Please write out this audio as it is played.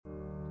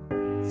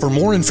For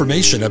more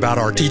information about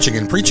our teaching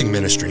and preaching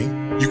ministry,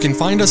 you can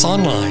find us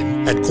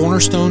online at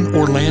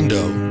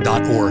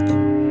cornerstoneorlando.org.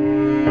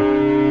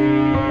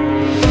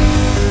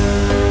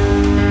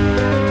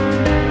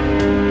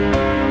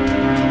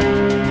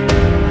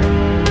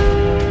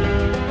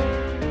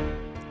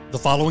 The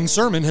following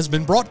sermon has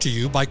been brought to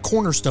you by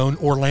Cornerstone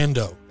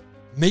Orlando,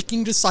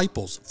 making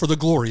disciples for the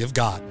glory of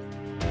God.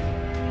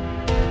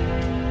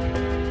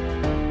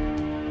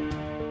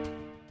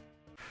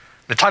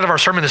 The title of our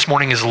sermon this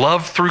morning is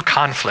Love Through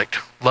Conflict.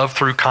 Love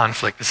Through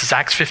Conflict. This is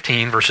Acts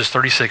 15, verses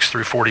 36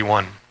 through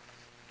 41.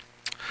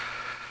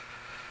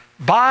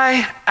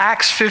 By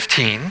Acts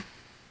 15,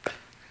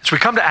 as we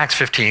come to Acts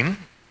 15,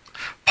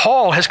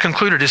 Paul has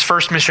concluded his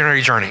first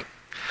missionary journey.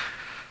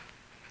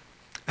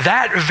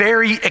 That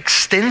very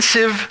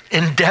extensive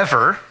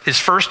endeavor, his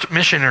first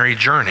missionary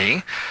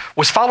journey,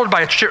 was followed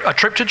by a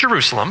trip to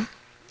Jerusalem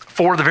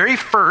for the very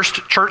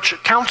first church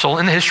council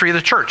in the history of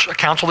the church, a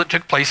council that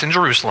took place in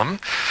Jerusalem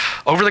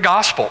over the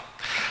gospel.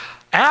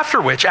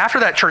 After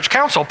that church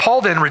council,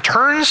 Paul then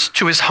returns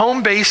to his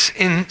home base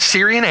in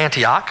Syrian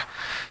Antioch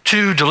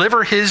to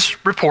deliver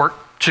his report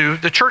to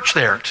the church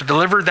there, to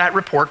deliver that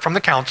report from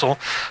the council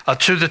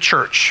to the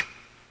church.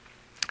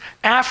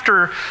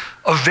 After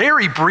a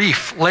very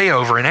brief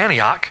layover in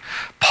Antioch,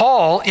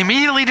 Paul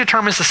immediately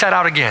determines to set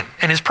out again.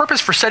 And his purpose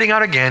for setting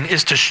out again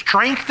is to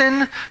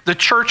strengthen the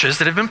churches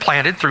that have been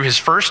planted through his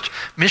first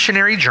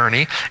missionary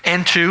journey,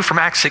 and from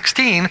Acts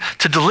 16,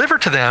 to deliver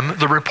to them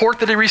the report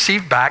that he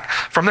received back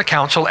from the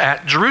council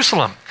at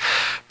Jerusalem.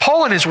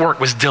 Paul in his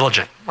work was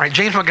diligent, right?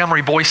 James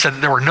Montgomery Boyce said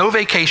that there were no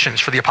vacations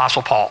for the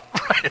Apostle Paul.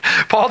 Right?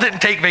 Paul didn't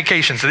take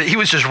vacations. He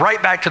was just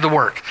right back to the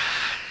work.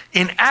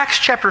 In Acts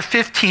chapter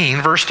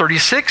 15, verse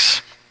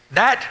 36,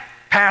 that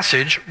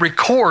passage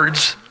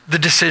records the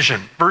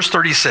decision. Verse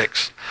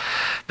 36,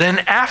 then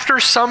after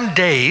some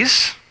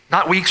days,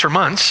 not weeks or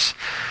months,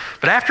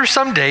 but after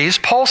some days,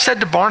 Paul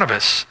said to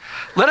Barnabas,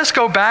 let us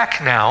go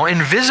back now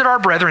and visit our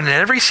brethren in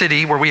every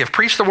city where we have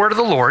preached the word of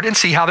the Lord and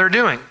see how they're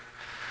doing.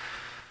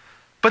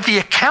 But the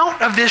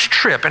account of this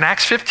trip in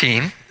Acts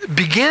 15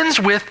 begins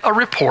with a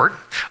report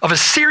of a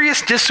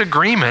serious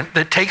disagreement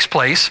that takes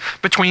place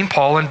between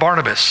Paul and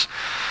Barnabas.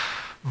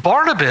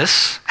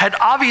 Barnabas had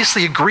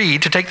obviously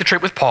agreed to take the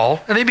trip with Paul,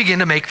 and they begin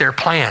to make their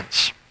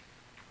plans.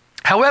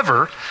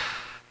 However,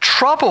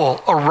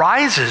 trouble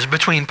arises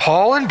between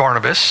Paul and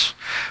Barnabas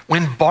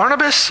when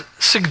Barnabas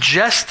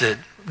suggested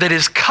that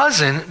his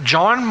cousin,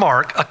 John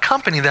Mark,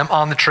 accompany them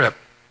on the trip.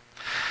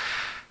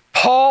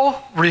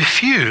 Paul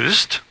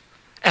refused,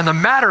 and the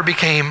matter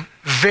became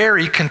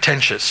very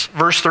contentious.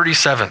 Verse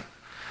 37.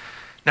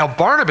 Now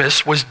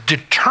Barnabas was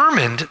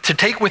determined to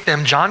take with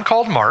them John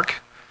called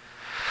Mark,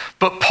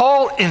 but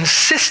Paul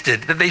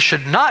insisted that they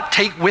should not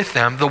take with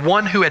them the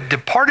one who had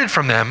departed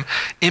from them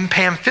in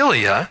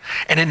Pamphylia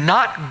and had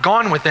not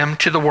gone with them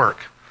to the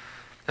work.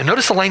 And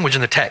notice the language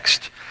in the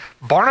text.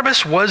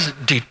 Barnabas was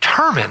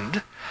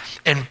determined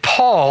and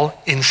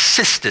Paul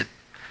insisted.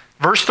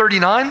 Verse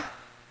 39,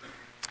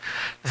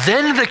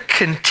 then the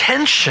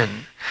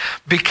contention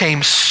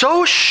became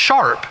so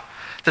sharp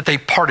that they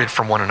parted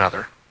from one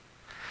another.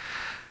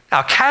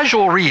 Now, a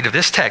casual read of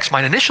this text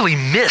might initially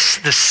miss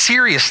the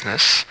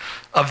seriousness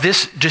of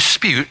this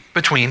dispute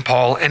between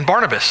Paul and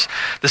Barnabas.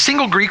 The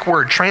single Greek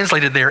word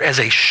translated there as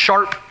a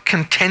sharp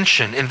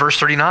contention in verse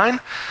 39,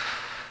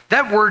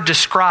 that word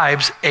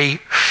describes a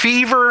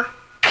fever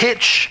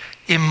pitch,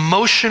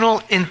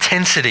 emotional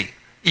intensity,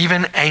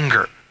 even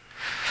anger.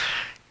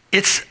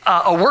 It's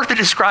a word that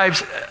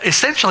describes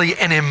essentially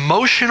an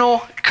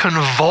emotional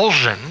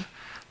convulsion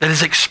that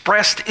is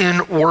expressed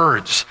in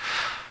words.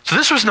 So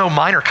this was no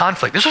minor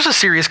conflict. This was a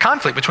serious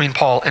conflict between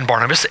Paul and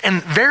Barnabas,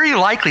 and very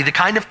likely the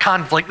kind of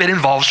conflict that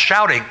involves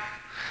shouting.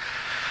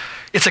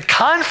 It's a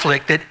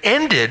conflict that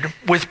ended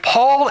with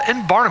Paul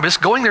and Barnabas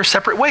going their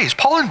separate ways.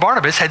 Paul and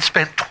Barnabas had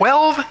spent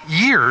 12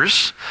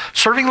 years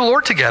serving the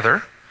Lord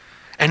together,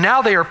 and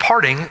now they are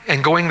parting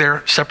and going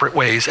their separate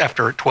ways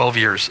after 12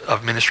 years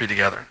of ministry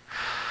together.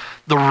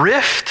 The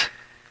rift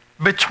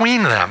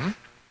between them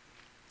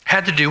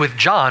had to do with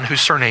John,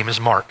 whose surname is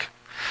Mark.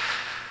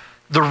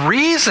 The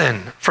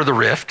reason for the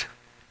rift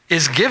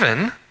is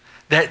given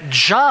that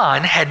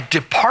John had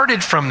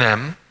departed from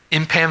them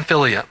in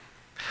Pamphylia.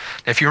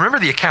 Now, if you remember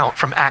the account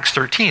from Acts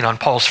 13 on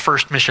Paul's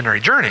first missionary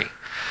journey,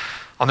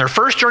 on their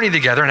first journey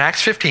together in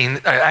Acts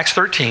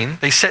 13,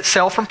 they set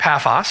sail from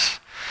Paphos.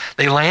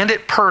 They land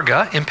at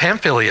Perga in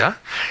Pamphylia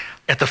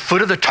at the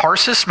foot of the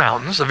Tarsus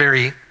Mountains, a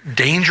very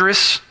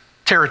dangerous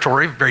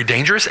territory, very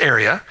dangerous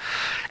area.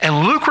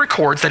 And Luke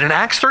records that in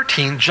Acts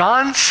 13,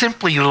 John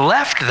simply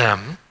left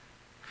them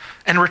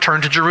and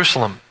returned to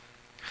Jerusalem.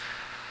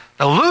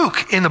 Now,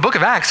 Luke, in the book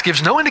of Acts,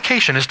 gives no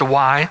indication as to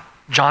why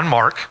John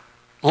Mark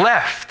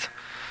left.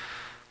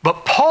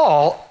 But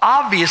Paul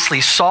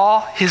obviously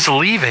saw his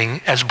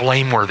leaving as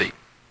blameworthy.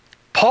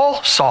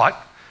 Paul saw it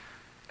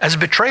as a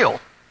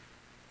betrayal.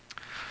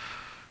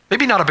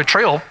 Maybe not a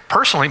betrayal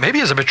personally,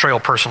 maybe as a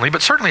betrayal personally,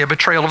 but certainly a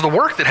betrayal of the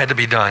work that had to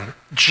be done.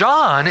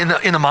 John, in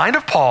the mind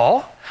of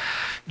Paul,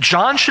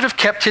 John should have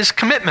kept his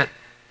commitment.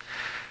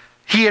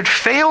 he had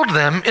failed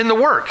them in the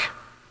work.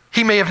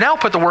 He may have now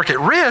put the work at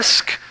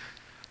risk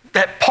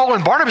that Paul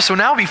and Barnabas would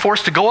now be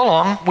forced to go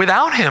along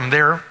without him,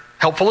 their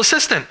helpful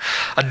assistant.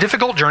 A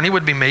difficult journey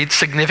would be made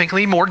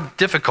significantly more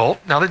difficult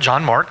now that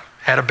John Mark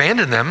had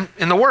abandoned them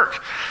in the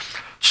work.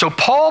 So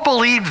Paul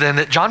believed then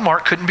that John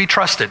Mark couldn't be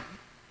trusted,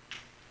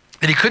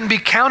 that he couldn't be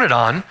counted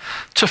on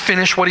to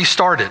finish what he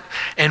started.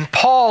 And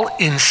Paul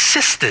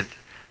insisted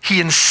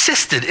in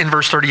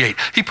verse 38.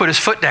 He put his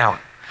foot down.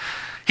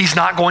 He's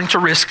not going to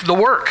risk the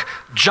work.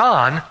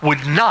 John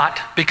would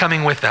not be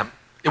coming with them.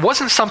 It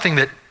wasn't something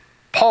that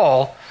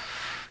Paul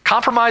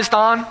compromised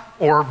on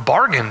or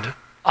bargained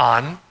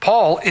on.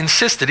 Paul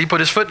insisted. He put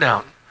his foot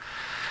down.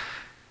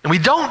 And we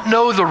don't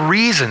know the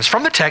reasons.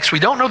 From the text, we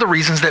don't know the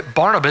reasons that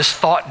Barnabas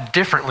thought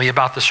differently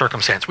about the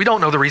circumstance. We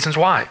don't know the reasons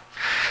why.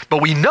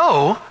 But we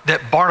know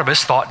that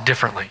Barnabas thought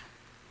differently.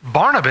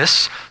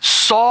 Barnabas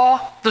saw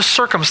the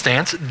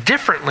circumstance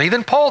differently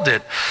than Paul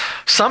did.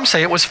 Some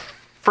say it was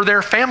for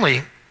their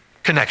family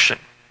connection,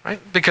 right?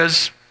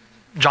 Because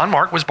John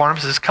Mark was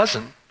Barnabas'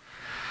 cousin.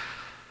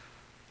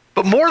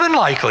 But more than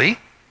likely,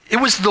 it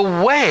was the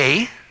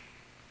way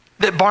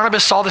that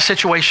Barnabas saw the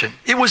situation.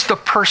 It was the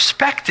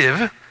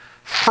perspective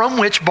from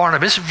which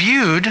Barnabas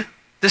viewed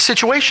the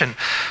situation.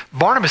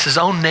 Barnabas'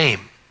 own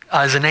name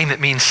is a name that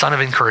means son of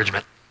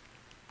encouragement.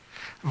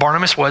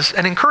 Barnabas was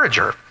an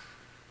encourager.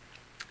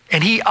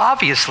 And he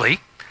obviously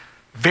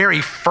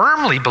very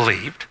firmly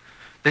believed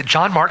that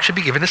John Mark should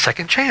be given a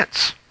second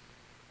chance.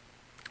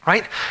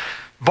 Right?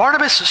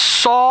 Barnabas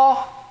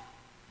saw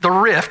the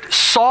rift,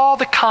 saw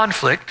the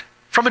conflict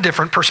from a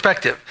different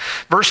perspective.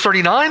 Verse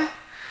 39,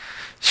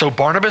 so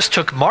Barnabas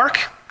took Mark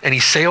and he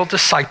sailed to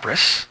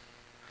Cyprus.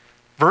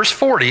 Verse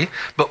 40,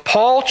 but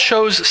Paul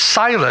chose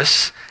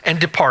Silas and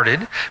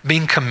departed,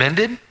 being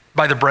commended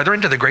by the brethren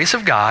to the grace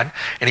of God,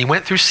 and he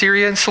went through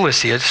Syria and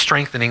Cilicia,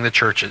 strengthening the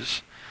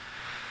churches.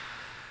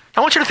 I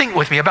want you to think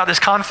with me about this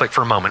conflict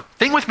for a moment.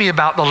 Think with me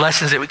about the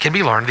lessons that can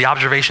be learned, the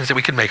observations that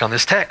we can make on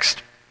this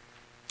text.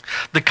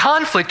 The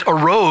conflict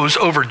arose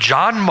over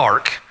John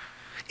Mark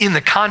in the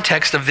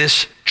context of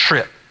this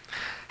trip.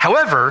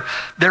 However,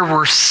 there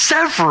were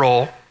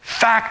several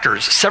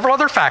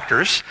other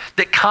factors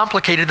that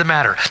complicated the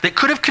matter, that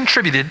could have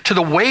contributed to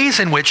the ways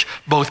in which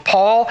both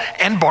Paul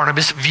and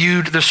Barnabas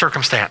viewed the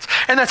circumstance.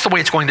 And that's the way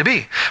it's going to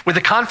be. With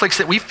the conflicts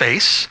that we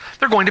face,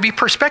 they're going to be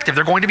perspective,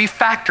 they're going to be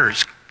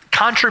factors,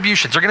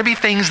 contributions, they're going to be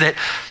things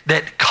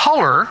that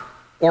color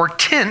or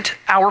tint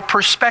our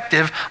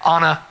perspective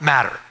on a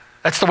matter.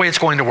 That's the way it's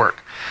going to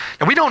work.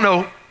 And we don't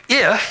know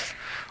if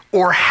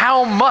or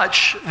how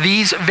much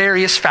these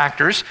various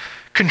factors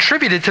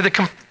contributed to the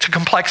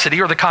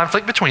complexity or the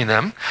conflict between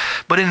them,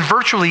 but in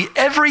virtually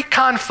every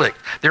conflict,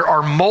 there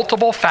are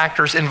multiple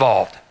factors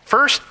involved.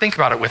 First, think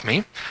about it with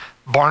me.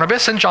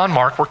 Barnabas and John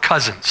Mark were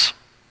cousins.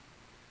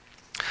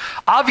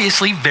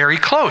 Obviously very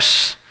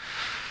close.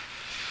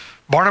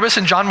 Barnabas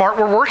and John Mark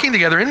were working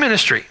together in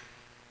ministry.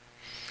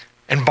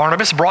 And Paul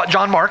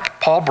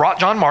brought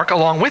John Mark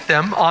along with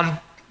them on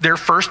their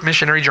first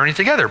missionary journey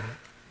together.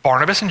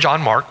 Barnabas and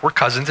John Mark were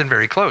cousins and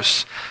very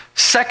close.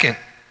 Second,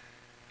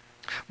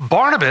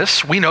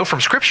 Barnabas, we know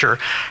from Scripture,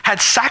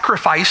 had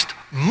sacrificed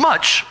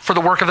much for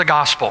the work of the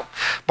gospel.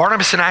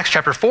 Barnabas in Acts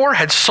chapter 4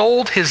 had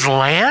sold his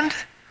land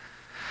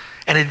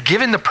and had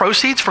given the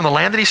proceeds from the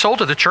land that he sold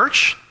to the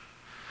church.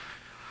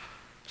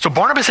 So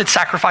Barnabas had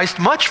sacrificed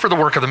much for the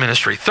work of the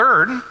ministry.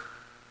 Third,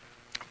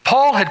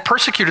 Paul had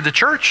persecuted the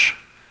church.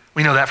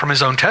 We know that from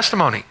his own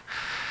testimony.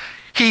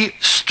 He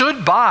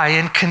stood by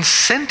and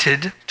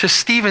consented to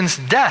Stephen's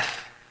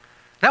death.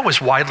 That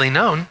was widely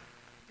known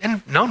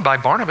and known by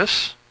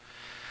Barnabas.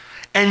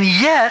 And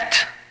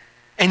yet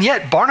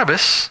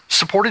Barnabas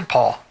supported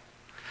Paul.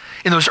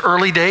 In those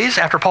early days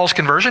after Paul's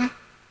conversion,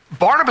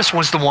 Barnabas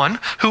was the one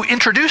who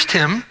introduced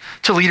him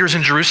to leaders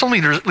in Jerusalem,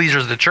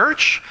 leaders of the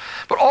church.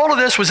 But all of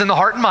this was in the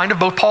heart and mind of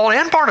both Paul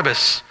and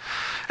Barnabas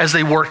as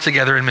they worked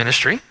together in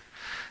ministry.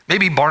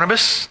 Maybe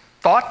Barnabas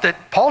thought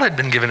that Paul had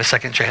been given a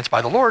second chance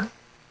by the Lord.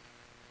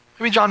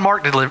 Maybe John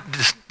Mark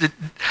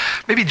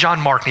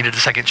needed a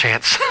second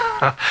chance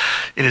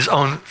in his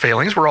own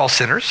failings. We're all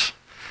sinners.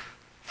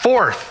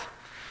 Fourth,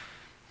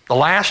 the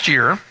last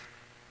year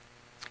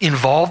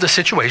involved a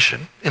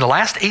situation in the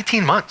last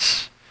 18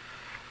 months.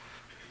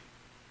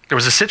 There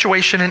was a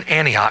situation in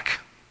Antioch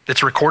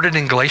that's recorded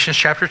in Galatians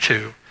chapter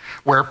 2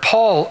 where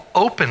Paul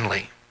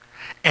openly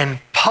and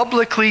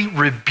publicly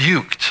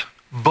rebuked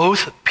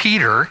both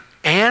Peter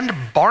and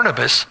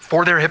Barnabas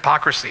for their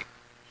hypocrisy.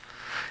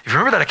 If you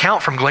remember that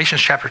account from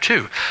Galatians chapter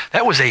 2,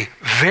 that was a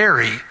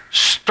very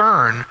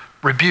stern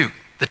rebuke.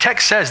 The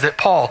text says that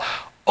Paul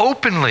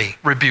openly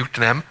rebuked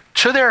them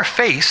to their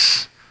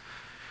face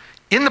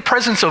in the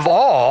presence of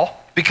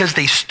all because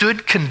they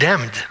stood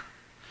condemned.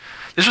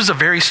 This was a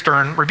very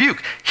stern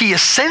rebuke. He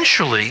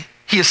essentially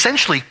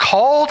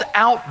called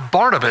out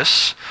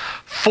Barnabas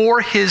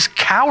for his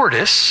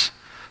cowardice,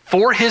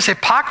 for his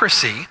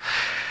hypocrisy.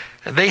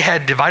 They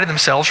had divided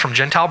themselves from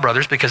Gentile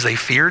brothers because they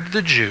feared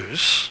the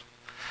Jews.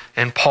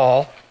 And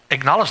Paul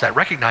acknowledged that,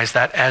 recognized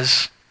that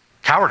as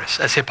cowardice,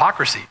 as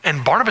hypocrisy.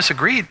 And Barnabas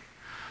agreed.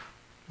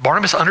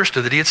 Barnabas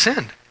understood that he had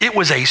sinned. It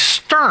was a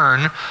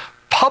stern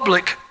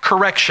public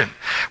correction.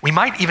 We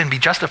might even be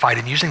justified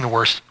in using the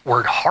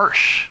word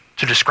harsh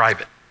to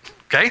describe it,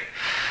 okay?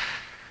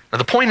 Now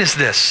the point is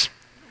this.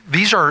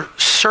 These are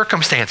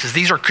circumstances.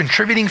 These are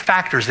contributing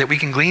factors that we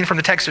can glean from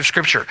the text of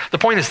Scripture. The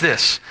point is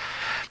this.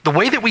 The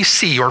way that we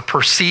see or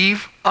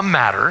perceive a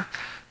matter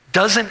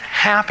doesn't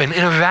happen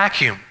in a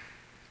vacuum.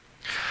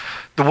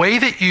 The way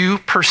that you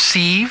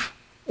perceive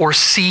or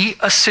see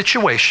a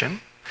situation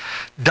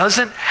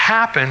doesn't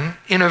happen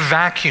in a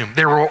vacuum.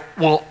 There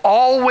will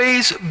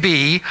always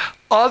be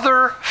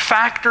other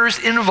factors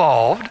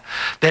involved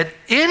that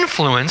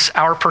influence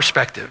our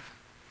perspective.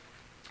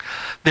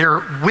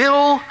 There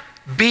will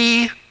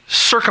be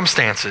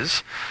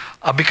circumstances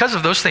because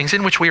of those things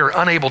in which we are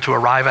unable to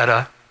arrive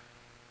at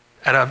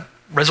a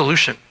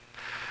resolution.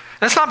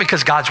 And it's not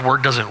because God's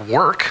word doesn't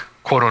work,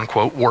 quote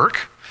unquote,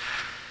 work,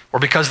 or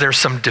because there's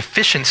some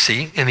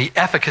deficiency in the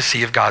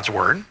efficacy of God's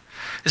word.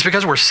 It's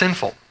because we're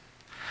sinful.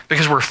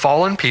 Because we're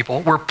fallen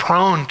people, we're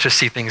prone to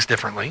see things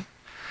differently.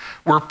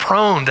 We're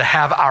prone to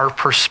have our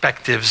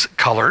perspectives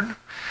colored.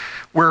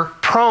 We're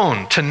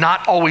prone to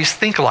not always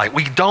think alike.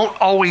 We don't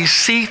always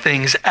see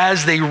things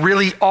as they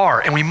really are.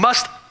 And we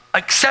must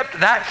accept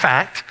that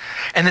fact,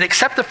 and then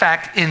accept the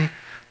fact in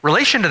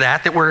relation to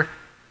that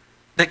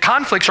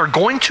conflicts are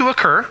going to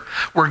occur.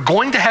 We're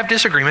going to have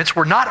disagreements.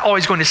 We're not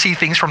always going to see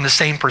things from the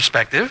same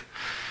perspective.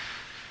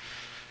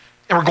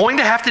 And we're going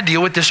to have to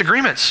deal with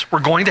disagreements. We're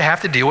going to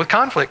have to deal with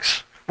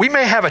conflicts. We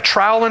may have a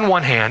trowel in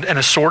one hand and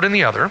a sword in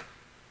the other,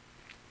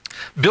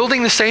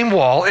 building the same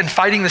wall and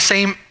fighting the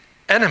same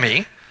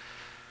enemy,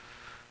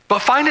 but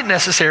find it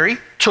necessary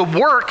to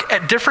work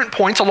at different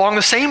points along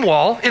the same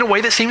wall in a way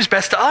that seems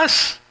best to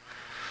us.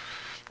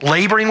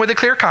 Laboring with a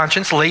clear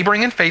conscience,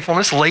 laboring in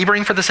faithfulness,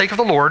 laboring for the sake of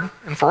the Lord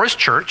and for his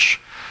church.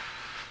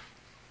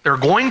 There are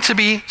going to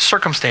be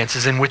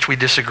circumstances in which we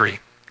disagree,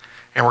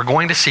 and we're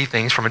going to see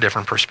things from a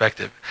different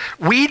perspective.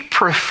 We'd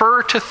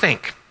prefer to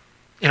think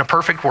in a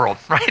perfect world,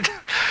 right?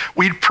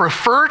 We'd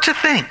prefer to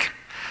think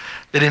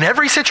that in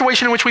every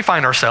situation in which we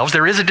find ourselves,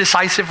 there is a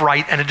decisive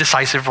right and a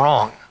decisive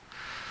wrong.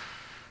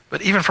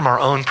 But even from our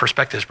own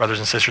perspectives, brothers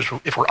and sisters,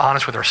 if we're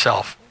honest with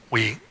ourselves,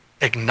 we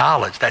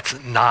acknowledge that's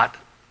not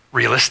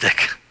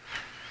realistic.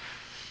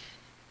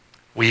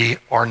 We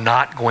are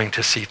not going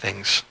to see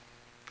things,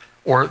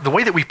 or the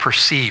way that we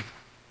perceive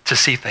to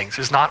see things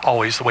is not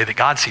always the way that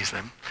God sees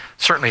them,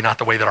 certainly not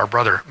the way that our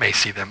brother may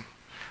see them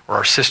or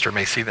our sister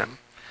may see them.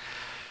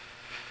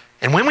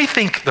 And when we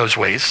think those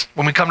ways,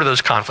 when we come to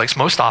those conflicts,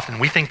 most often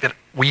we think that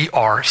we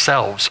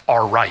ourselves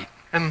are right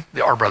and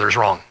our brother's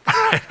wrong.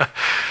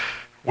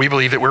 We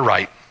believe that we're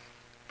right,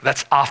 but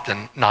that's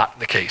often not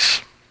the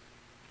case.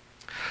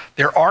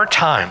 There are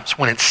times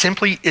when it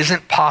simply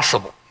isn't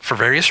possible, for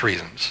various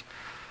reasons,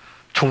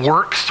 to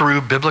work through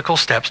biblical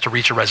steps to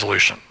reach a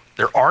resolution.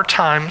 There are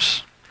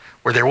times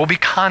where there will be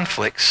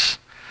conflicts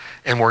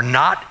and we're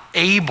not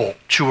able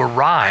to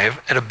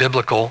arrive at a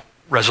biblical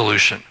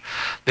resolution.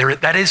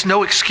 That is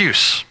no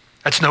excuse.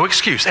 That's no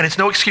excuse. And it's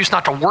no excuse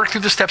not to work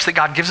through the steps that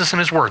God gives us in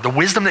his word, the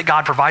wisdom that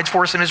God provides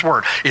for us in his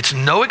word. It's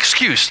no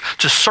excuse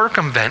to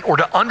circumvent or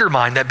to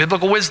undermine that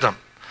biblical wisdom.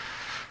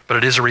 But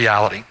it is a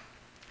reality.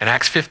 In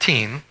Acts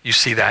 15, you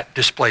see that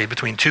displayed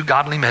between two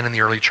godly men in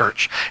the early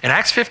church. In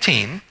Acts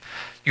 15,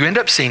 you end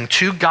up seeing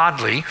two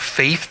godly,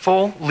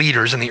 faithful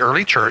leaders in the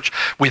early church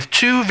with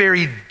two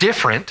very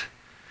different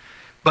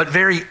but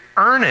very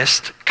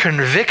earnest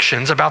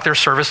convictions about their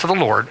service to the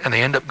Lord, and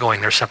they end up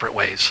going their separate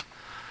ways.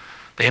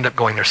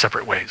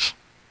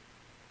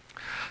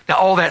 Now,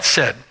 all that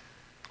said,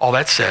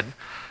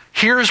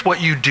 here's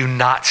what you do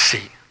not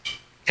see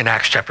in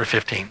Acts chapter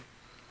 15.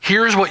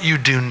 Here's what you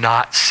do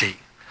not see.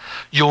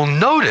 You'll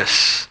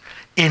notice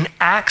in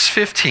Acts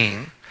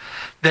 15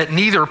 that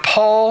neither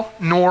Paul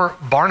nor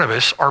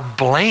Barnabas are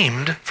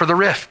blamed for the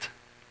rift.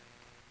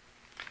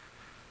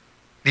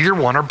 Neither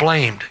one are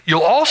blamed.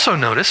 You'll also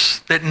notice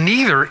that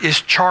neither is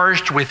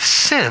charged with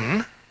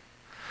sin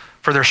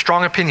for their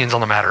strong opinions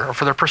on the matter or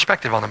for their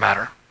perspective on the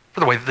matter, for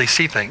the way that they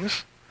see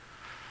things.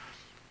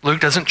 Luke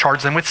doesn't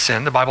charge them with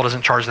sin. The Bible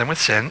doesn't charge them with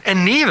sin.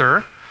 And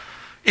neither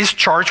is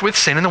charged with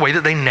sin in the way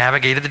that they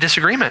navigated the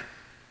disagreement.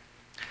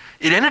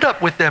 It ended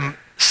up with them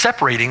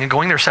separating and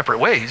going their separate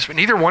ways, but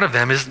neither one of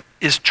them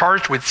is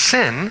charged with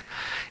sin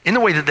in the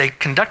way that they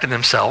conducted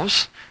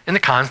themselves in the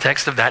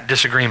context of that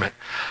disagreement.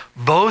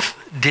 Both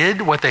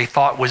did what they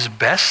thought was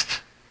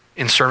best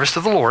in service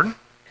to the Lord.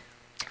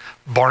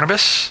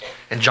 Barnabas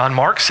and John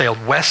Mark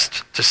sailed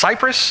west to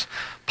Cyprus.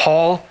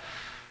 Paul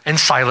and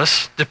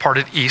Silas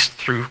departed east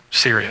through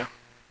Syria.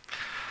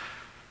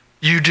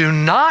 You do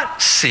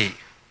not see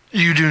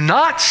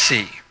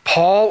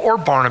Paul or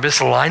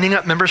Barnabas lining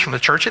up members from the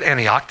church at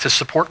Antioch to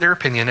support their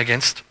opinion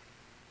against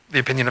the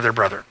opinion of their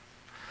brother.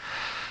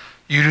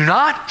 You do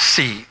not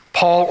see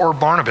Paul or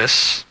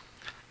Barnabas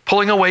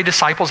pulling away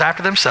disciples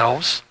after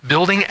themselves,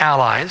 building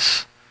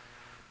allies,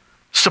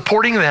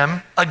 supporting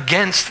them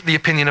against the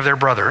opinion of their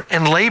brother,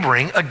 and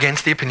laboring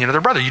against the opinion of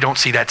their brother. You don't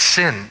see that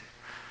sin.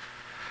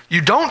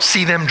 You don't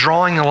see them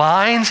drawing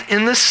lines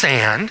in the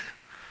sand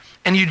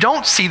And you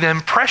don't see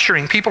them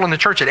pressuring people in the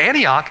church at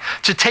Antioch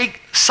to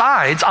take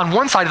sides on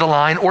one side of the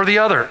line or the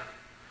other.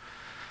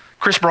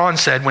 Chris Braun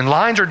said, when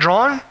lines are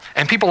drawn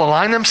and people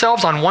align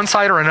themselves on one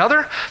side or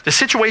another, the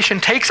situation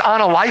takes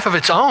on a life of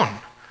its own.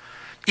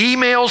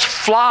 Emails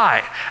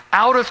fly.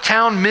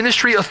 Out-of-town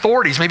ministry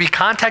authorities may be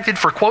contacted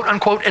for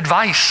quote-unquote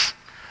advice.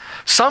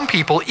 Some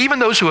people, even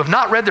those who have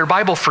not read their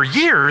Bible for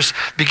years,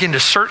 begin to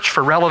search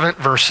for relevant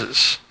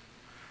verses.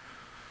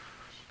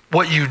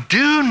 What you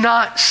do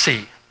not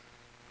see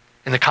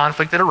in the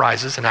conflict that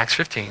arises in Acts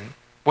 15,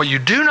 what you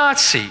do not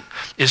see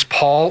is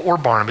Paul or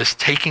Barnabas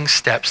taking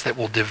steps that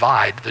will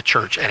divide the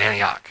church at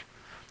Antioch.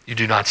 You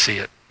do not see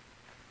it.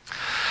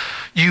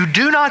 You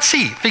do not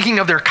see, thinking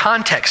of their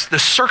context, the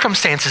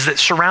circumstances that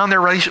surround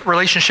their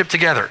relationship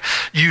together,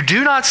 you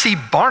do not see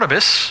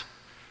Barnabas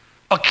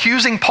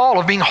accusing Paul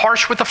of being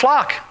harsh with the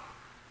flock.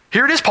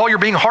 Here it is, Paul, you're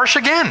being harsh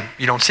again.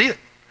 You don't see it.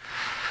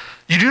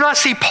 You do not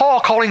see Paul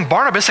calling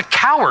Barnabas a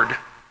coward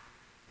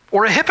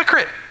or a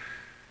hypocrite,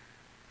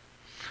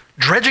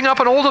 dredging up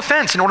an old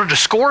offense in order to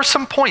score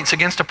some points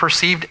against a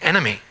perceived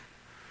enemy.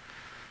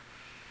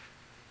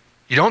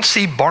 You don't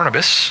see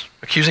Barnabas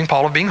accusing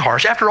Paul of being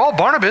harsh. After all,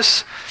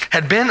 Barnabas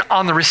had been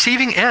on the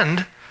receiving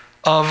end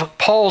of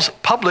Paul's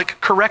public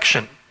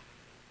correction.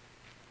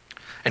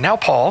 And now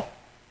Paul,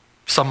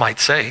 some might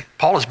say,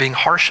 Paul is being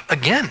harsh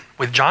again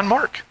with John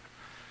Mark.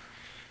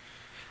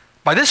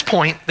 By this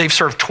point, they've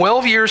served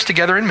 12 years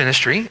together in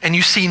ministry, and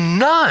you see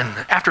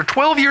none, after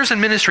 12 years in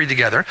ministry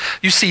together,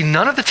 you see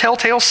none of the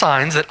telltale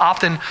signs that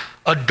often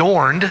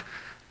adorned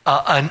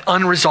an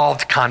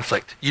unresolved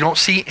conflict. You don't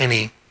see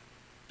any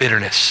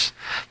bitterness.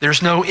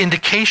 There's no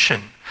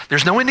indication.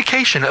 There's no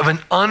indication of an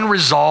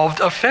unresolved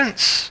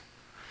offense.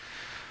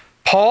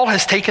 Paul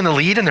has taken the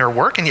lead in their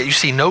work, and yet you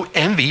see no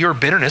envy or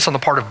bitterness on the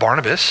part of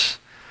Barnabas.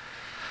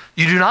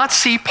 You do not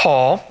see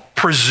Paul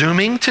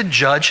presuming to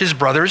judge his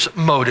brother's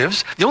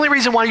motives. The only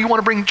reason why you want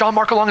to bring John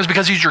Mark along is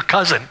because he's your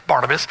cousin,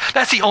 Barnabas.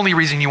 That's the only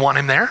reason you want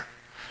him there.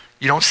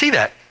 You don't see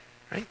that,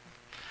 right?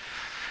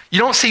 You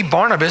don't see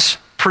Barnabas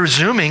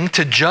presuming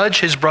to judge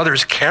his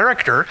brother's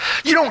character.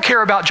 You don't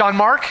care about John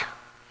Mark.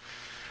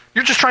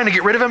 You're just trying to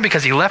get rid of him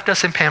because he left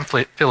us in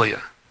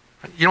Pamphylia.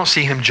 You don't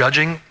see him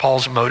judging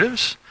Paul's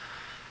motives.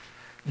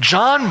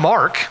 John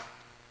Mark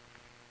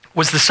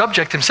was the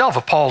subject himself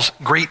of Paul's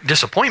great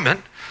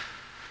disappointment,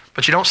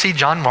 but you don't see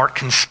John Mark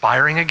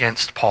conspiring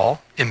against Paul,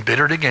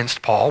 embittered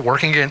against Paul,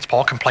 working against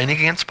Paul, complaining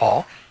against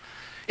Paul.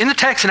 In the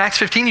text in Acts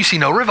 15, you see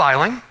no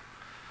reviling.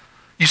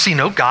 You see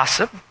no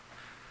gossip.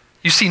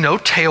 You see no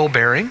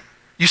tale-bearing.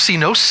 You see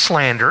no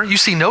slander. You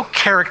see no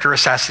character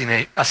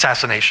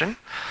assassination.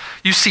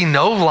 You see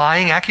no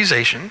lying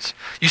accusations.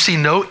 You see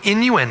no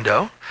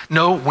innuendo,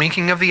 no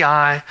winking of the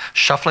eye,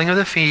 shuffling of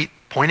the feet,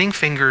 pointing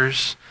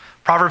fingers.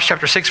 Proverbs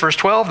chapter 6, verse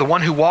 12, the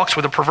one who walks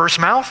with a perverse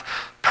mouth,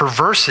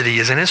 perversity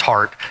is in his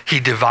heart. He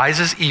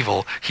devises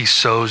evil. He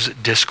sows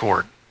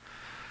discord.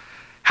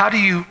 How do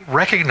you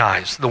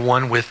recognize the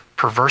one with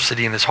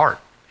perversity in his heart?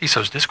 He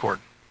sows discord.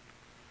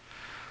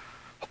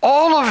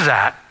 All of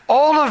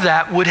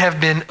that would have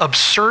been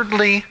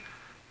absurdly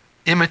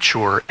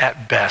immature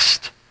at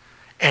best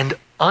and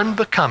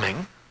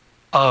unbecoming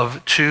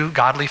of two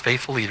godly,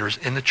 faithful leaders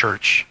in the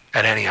church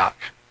at Antioch.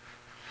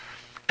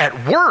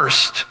 At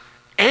worst,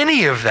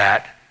 any of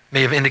that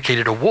may have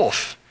indicated a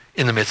wolf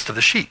in the midst of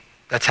the sheep.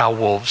 That's how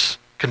wolves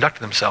conduct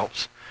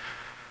themselves.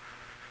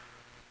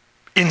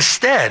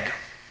 Instead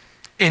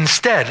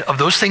of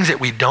those things that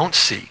we don't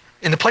see,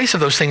 in the place of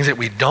those things that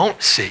we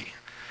don't see,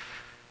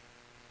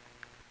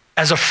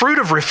 as a fruit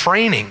of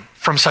refraining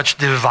from such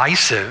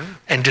divisive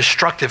and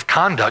destructive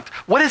conduct,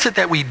 what is it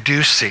that we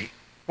do see?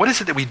 What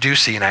is it that we do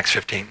see in Acts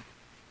 15?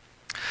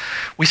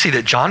 We see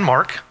that John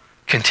Mark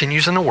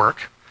continues in the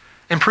work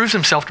and proves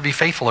himself to be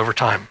faithful over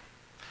time.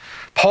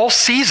 Paul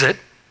sees it.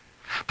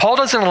 Paul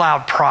doesn't allow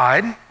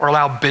pride or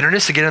allow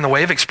bitterness to get in the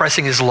way of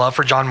expressing his love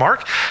for John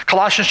Mark.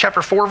 Colossians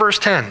chapter 4, verse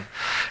 10.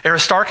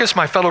 Aristarchus,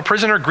 my fellow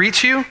prisoner,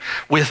 greets you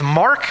with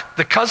Mark,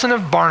 the cousin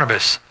of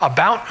Barnabas,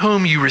 about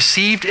whom you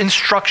received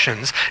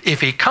instructions.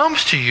 If he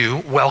comes to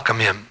you, welcome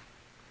him.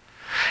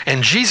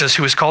 And Jesus,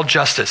 who is called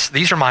Justus.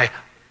 These are my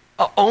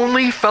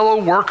only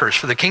fellow workers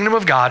for the kingdom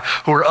of God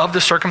who are of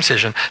the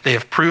circumcision. They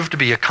have proved to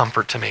be a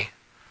comfort to me.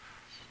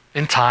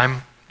 In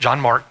time,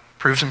 John Mark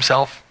proves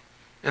himself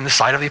in the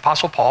sight of the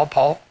Apostle Paul.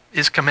 Paul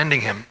is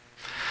commending him.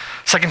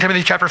 2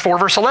 Timothy chapter 4,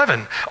 verse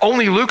 11.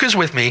 Only Luke is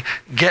with me.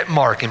 Get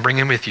Mark and bring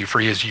him with you, for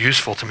he is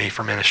useful to me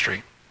for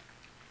ministry.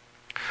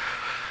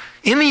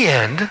 In the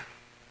end,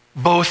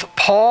 both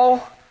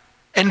Paul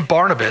and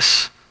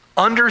Barnabas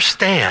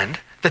understand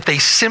that they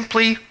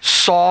simply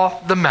saw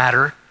the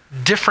matter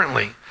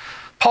differently.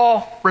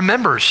 Paul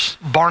remembers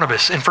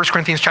Barnabas in 1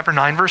 Corinthians chapter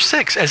 9, verse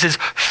 6 as his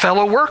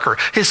fellow worker,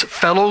 his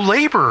fellow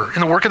laborer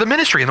in the work of the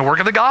ministry, in the work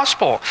of the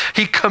gospel.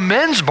 He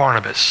commends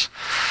Barnabas.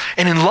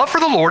 And in love for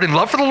the Lord, in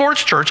love for the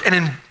Lord's church,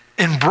 and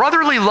in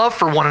brotherly love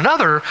for one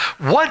another,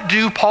 what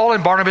do Paul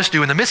and Barnabas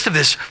do? In the midst of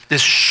this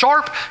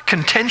sharp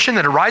contention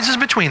that arises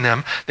between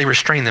them, they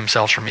restrain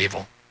themselves from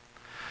evil.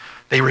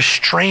 They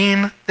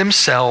restrain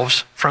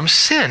themselves from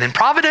sin. And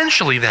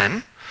providentially,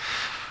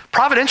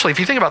 if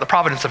you think about the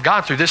providence of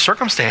God through this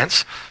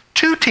circumstance,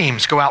 2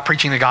 teams go out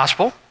preaching the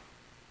gospel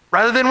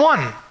rather than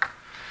 1.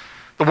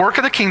 The work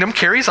of the kingdom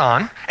carries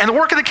on, and the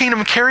work of the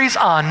kingdom carries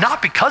on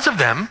not because of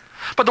them,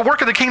 but the work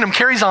of the kingdom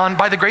carries on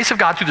by the grace of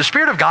God through the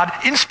Spirit of God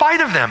in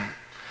spite of them.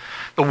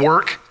 The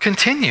work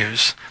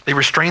continues. They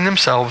restrain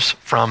themselves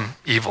from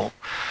evil.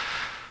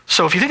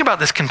 So if you think about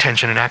this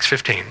contention in Acts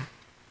 15,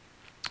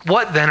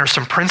 what then are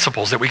some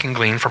principles that we can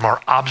glean from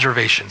our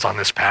observations on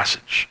this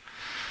passage?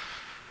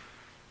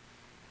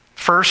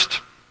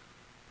 First,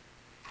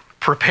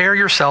 prepare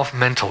yourself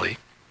mentally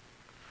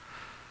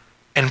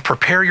and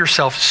prepare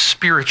yourself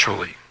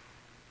spiritually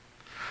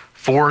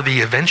for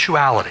the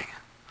eventuality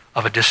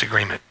of a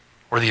disagreement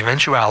or the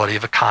eventuality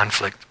of a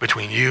conflict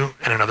between you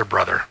and another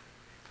brother,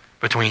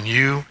 between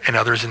you and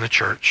others in the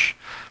church.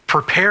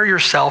 Prepare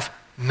yourself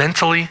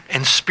mentally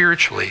and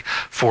spiritually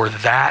for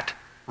that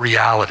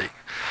reality.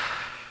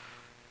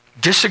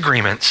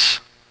 Disagreements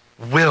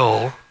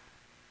will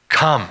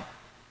come.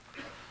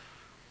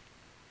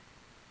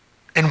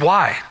 And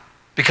why?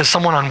 Because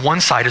someone on one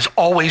side is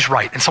always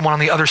right and someone on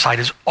the other side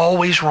is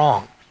always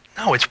wrong.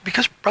 No, it's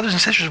because, brothers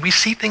and sisters, we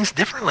see things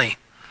differently.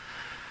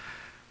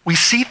 We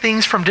see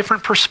things from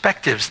different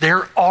perspectives.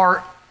 There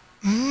are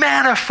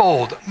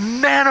manifold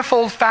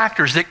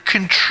factors that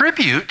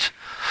contribute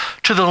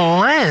to the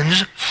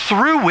lens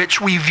through which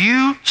we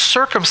view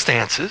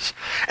circumstances.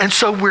 And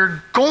so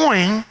we're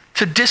going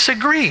to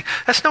disagree.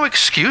 That's no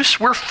excuse.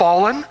 We're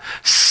fallen,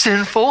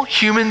 sinful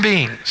human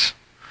beings.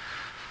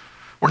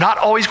 We're not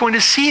always going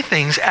to see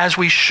things as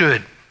we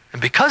should.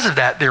 And because of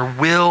that, there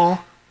will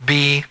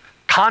be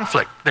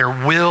conflict. There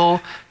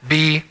will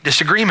be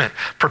disagreement.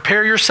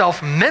 Prepare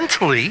yourself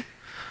mentally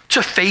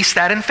to face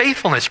that in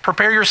faithfulness.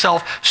 Prepare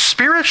yourself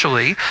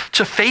spiritually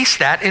to face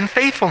that in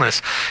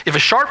faithfulness. If a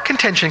sharp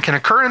contention can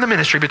occur in the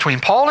ministry between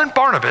Paul and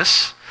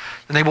Barnabas,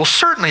 then they will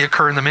certainly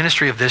occur in the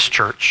ministry of this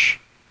church.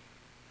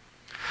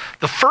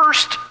 The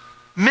first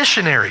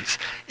missionaries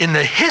in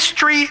the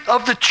history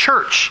of the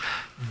church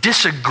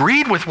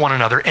disagreed with one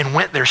another and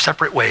went their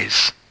separate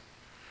ways.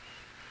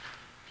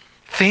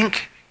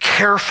 Think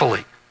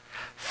carefully.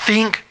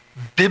 Think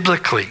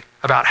biblically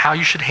about how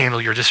you should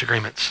handle your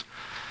disagreements.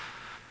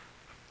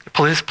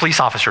 Police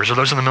officers or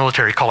those in the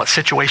military call it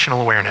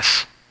situational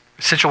awareness.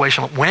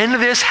 When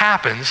this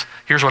happens,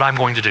 here's what I'm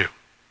going to do.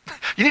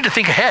 You need to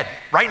think ahead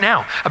right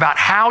now about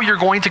how you're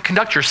going to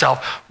conduct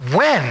yourself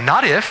when,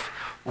 not if,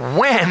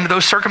 when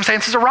those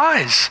circumstances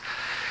arise.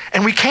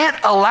 And we can't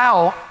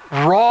allow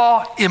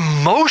raw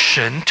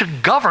emotion to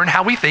govern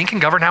how we think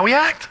and govern how we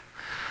act.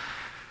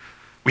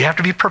 We have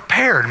to be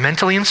prepared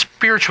mentally and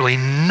spiritually,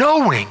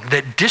 knowing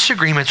that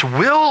disagreements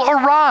will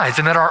arise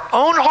and that our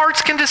own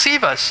hearts can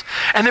deceive us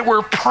and that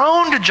we're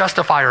prone to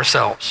justify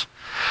ourselves.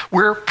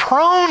 We're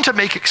prone to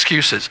make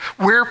excuses.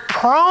 We're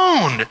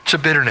prone to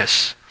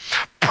bitterness,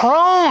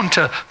 prone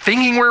to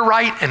thinking we're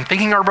right and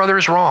thinking our brother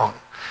is wrong.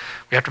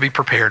 We have to be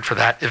prepared for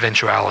that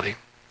eventuality.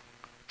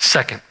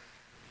 Second,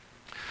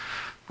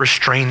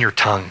 restrain your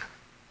tongue.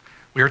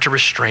 We are to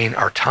restrain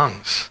our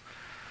tongues.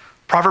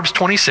 Proverbs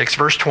 26,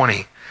 verse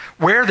 20.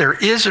 Where there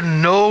is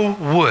no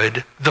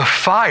wood, the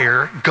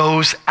fire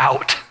goes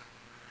out.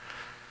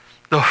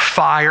 The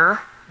fire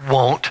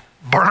won't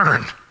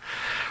burn.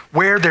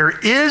 Where there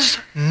is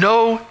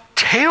no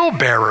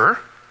talebearer,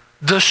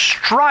 the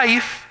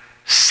strife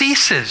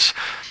ceases.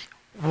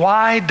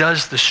 Why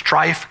does the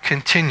strife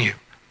continue?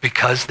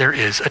 Because there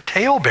is a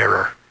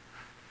talebearer,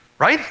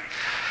 right?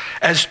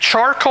 As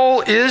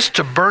charcoal is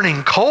to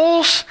burning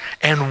coals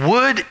and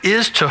wood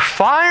is to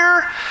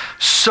fire,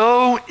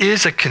 so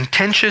is a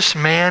contentious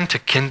man to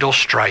kindle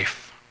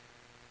strife.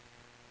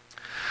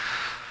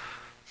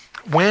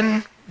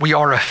 When we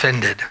are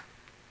offended,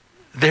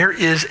 there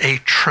is a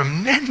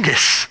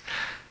tremendous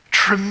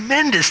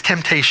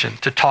temptation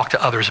to talk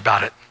to others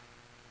about it.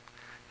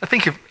 Now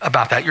think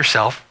about that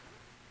yourself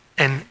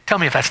and tell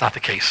me if that's not the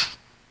case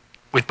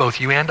with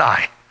both you and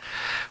I.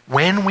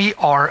 When we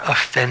are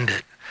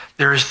offended,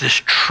 there is this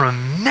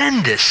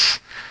tremendous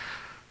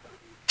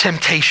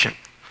temptation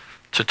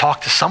to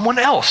talk to someone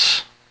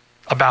else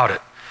about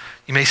it.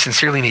 You may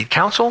sincerely need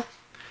counsel.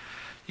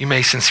 You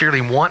may sincerely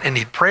want and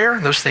need prayer.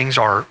 Those things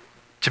are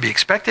to be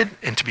expected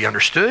and to be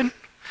understood.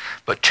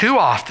 But too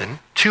often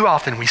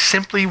we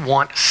simply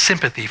want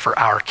sympathy for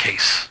our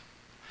case.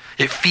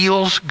 It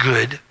feels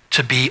good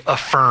to be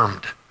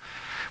affirmed.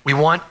 We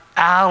want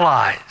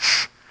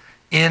allies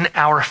in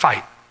our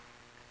fight.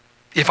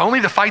 If only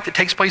the fight that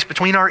takes place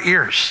between our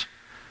ears.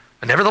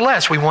 But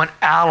nevertheless, we want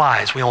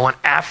allies. We want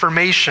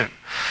affirmation.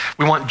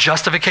 We want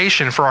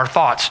justification for our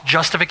thoughts,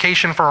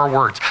 justification for our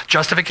words,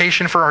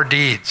 justification for our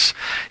deeds.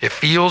 It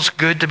feels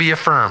good to be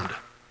affirmed.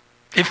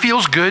 It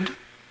feels good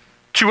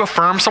to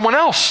affirm someone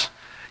else.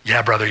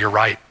 Yeah, brother, you're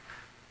right.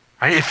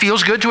 Right? It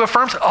feels good to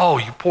affirm, oh,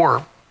 you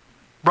poor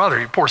brother,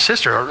 you poor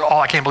sister, oh,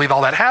 I can't believe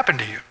all that happened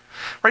to you.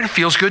 Right? It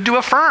feels good to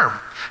affirm.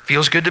 It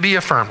feels good to be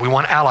affirmed. We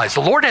want allies.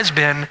 The Lord has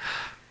been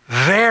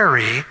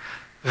very,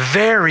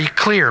 Very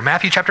clear.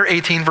 Matthew chapter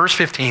 18, verse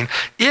 15.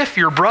 If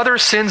your brother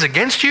sins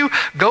against you,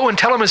 go and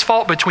tell him his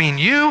fault between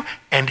you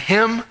and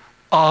him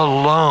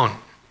alone.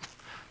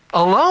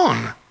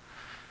 Alone.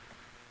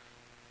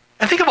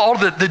 And think of all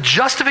the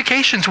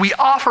justifications we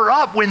offer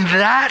up when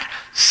that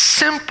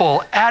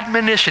simple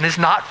admonition is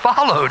not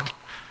followed.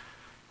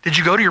 Did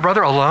you go to your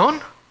brother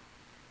alone?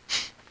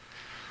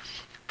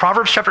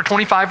 Proverbs chapter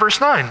 25,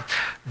 verse 9.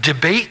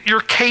 Debate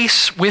your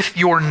case with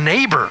your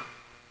neighbor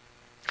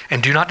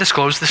and do not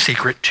disclose the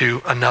secret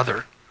to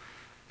another.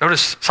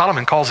 Notice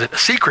Solomon calls it a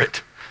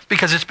secret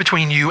because it's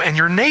between you and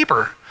your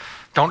neighbor.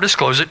 Don't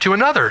disclose it to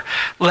another,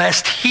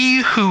 lest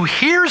he who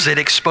hears it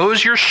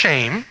expose your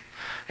shame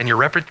and your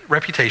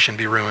reputation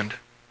be ruined.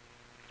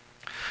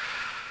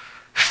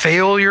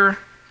 Failure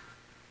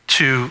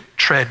to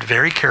tread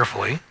very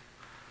carefully,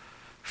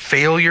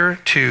 failure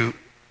to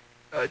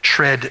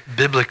tread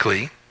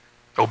biblically,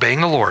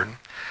 obeying the Lord,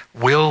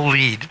 will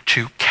lead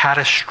to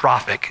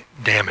catastrophic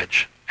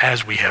damage,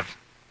 as we have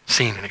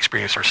seen and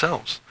experienced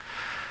ourselves.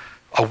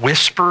 A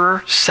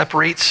whisperer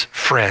separates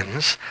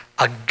friends,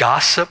 a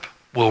gossip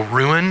will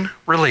ruin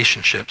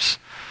relationships,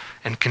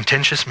 and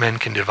contentious men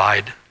can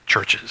divide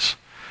churches.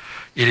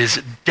 It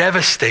is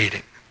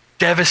devastating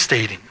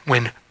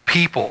when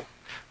people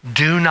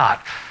do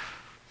not,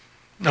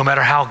 no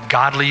matter how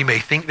godly you may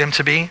think them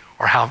to be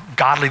or how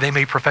godly they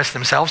may profess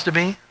themselves to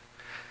be,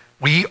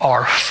 we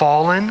are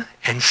fallen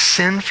and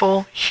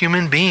sinful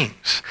human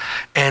beings,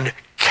 and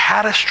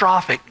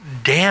catastrophic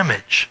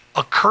damage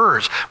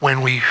occurs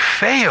when we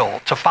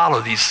fail to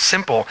follow these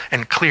simple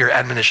and clear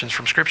admonitions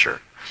from Scripture.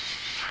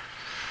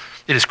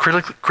 It is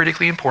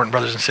critically important,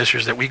 brothers and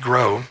sisters, that we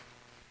grow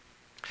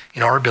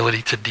in our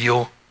ability to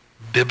deal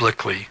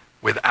biblically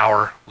with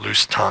our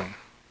loose tongue.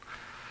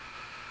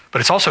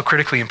 But it's also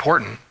critically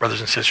important, brothers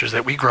and sisters,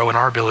 that we grow in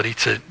our ability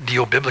to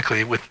deal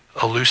biblically with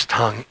a loose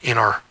tongue in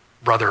our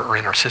brother or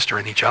in our sister,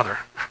 in each other.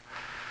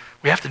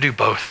 We have to do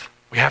both.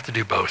 We have to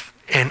do both.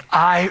 And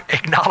I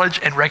acknowledge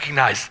and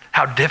recognize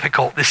how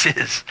difficult this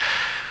is.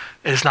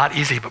 It is not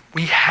easy, but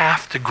we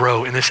have to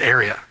grow in this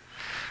area.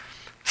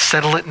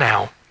 Settle it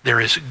now. There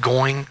is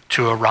going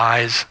to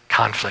arise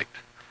conflict.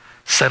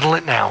 Settle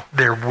it now.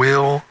 There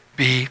will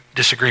be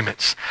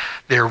disagreements.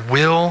 There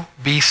will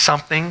be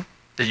something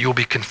that you'll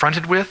be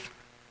confronted with.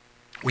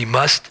 We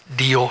must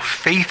deal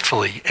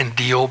faithfully and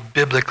deal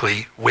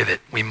biblically with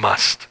it. We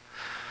must.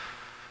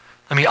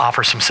 Let me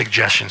offer some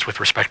suggestions with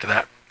respect to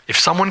that. If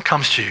someone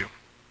comes to you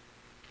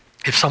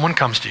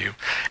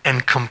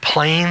and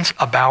complains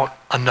about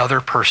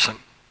another person,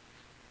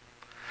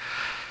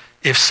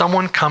 if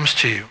someone comes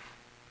to you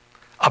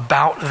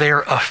about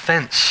their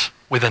offense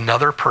with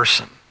another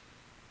person,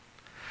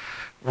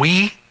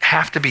 we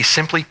have to be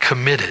simply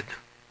committed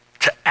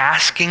to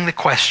asking the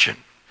question,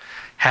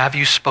 have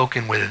you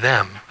spoken with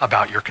them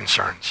about your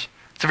concerns?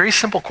 It's a very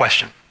simple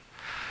question.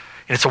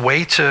 And it's a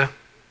way to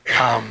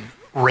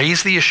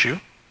raise the issue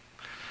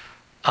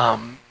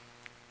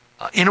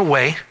in a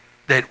way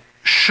that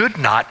should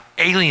not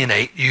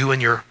alienate you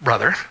and your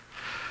brother.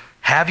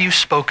 Have you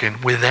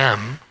spoken with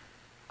them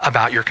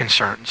about your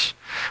concerns?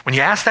 When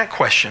you ask that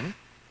question,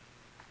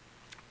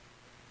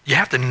 you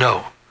have to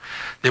know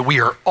that we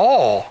are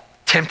all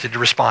tempted to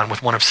respond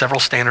with one of several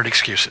standard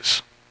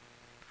excuses.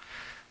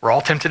 We're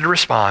all tempted to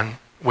respond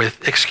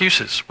with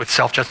excuses, with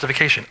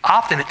self-justification.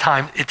 Often at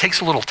times, it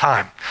takes a little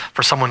time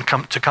for someone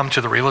to come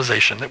to the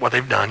realization that what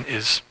they've done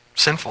is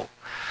sinful.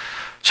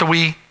 So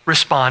we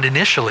respond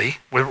initially,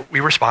 we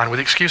respond with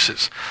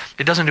excuses.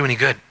 It doesn't do any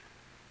good.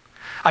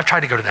 I've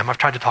tried to go to them. I've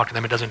tried to talk to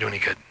them. It doesn't do any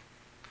good.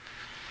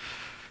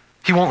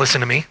 He won't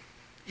listen to me.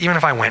 Even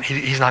if I went,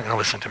 he's not going to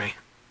listen to me.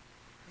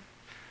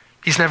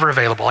 He's never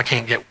available. I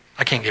can't get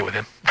with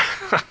him.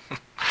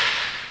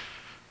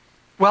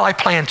 Well, I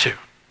plan to.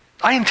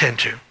 I intend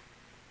to.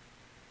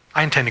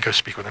 I intend to go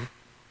speak with him.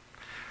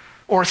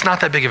 Or it's not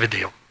that big of a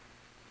deal.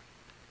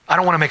 I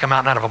don't want to make a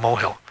mountain out of a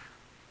molehill.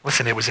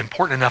 Listen, it was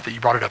important enough that you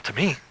brought it up to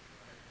me.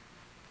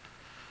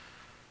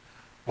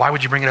 Why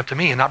would you bring it up to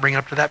me and not bring it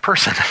up to that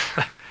person?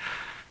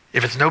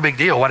 If it's no big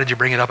deal, why did you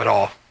bring it up at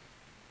all?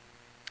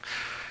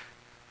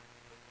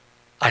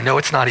 I know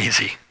it's not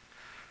easy,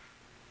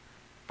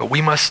 but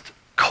we must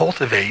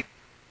cultivate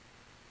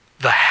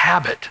the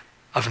habit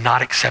of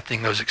not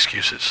accepting those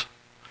excuses.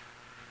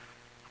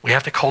 We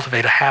have to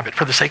cultivate a habit.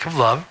 For the sake of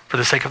love, for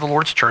the sake of the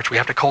Lord's church, we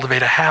have to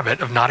cultivate a habit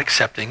of not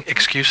accepting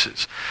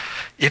excuses.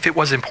 If it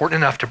was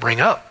important enough to bring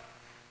up,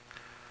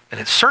 then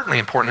it's certainly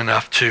important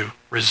enough to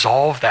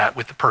resolve that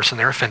with the person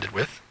they're offended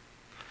with,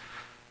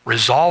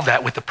 resolve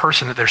that with the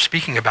person that they're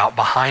speaking about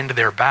behind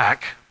their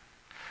back,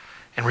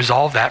 and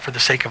resolve that for the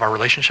sake of our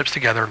relationships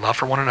together, love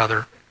for one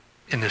another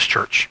in this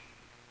church.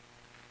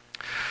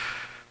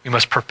 We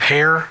must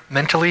prepare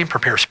mentally and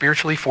prepare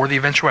spiritually for the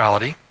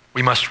eventuality.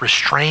 We must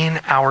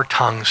restrain our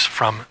tongues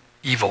from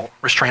evil,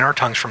 restrain our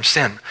tongues from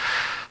sin,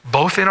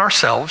 both in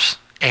ourselves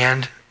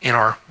and in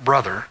our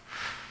brother.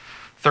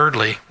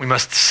 Thirdly, we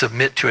must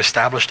submit to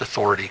established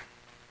authority.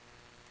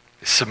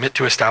 Submit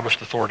to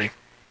established authority.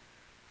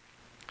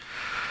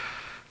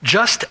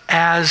 Just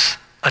as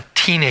a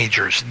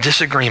teenager's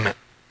disagreement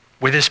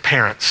with his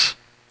parents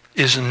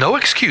is no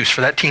excuse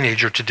for that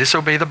teenager to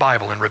disobey the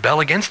Bible and rebel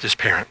against his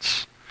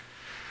parents.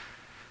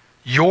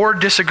 Your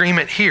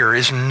disagreement here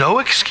is no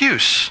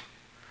excuse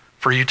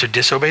for you to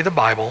disobey the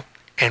Bible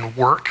and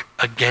work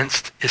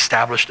against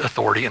established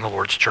authority in the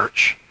Lord's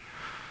church.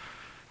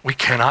 We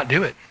cannot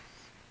do it.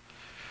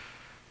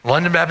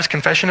 London Baptist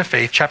Confession of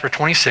Faith, chapter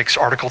 26,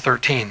 article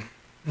 13.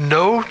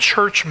 No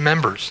church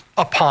members,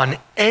 upon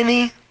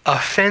any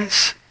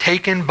offense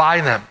taken by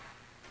them,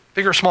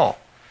 big or small,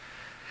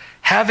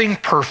 having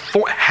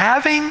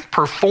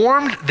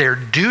performed their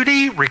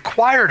duty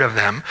required of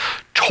them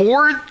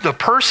toward the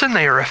person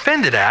they are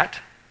offended at,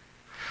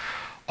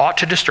 ought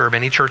to disturb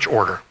any church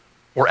order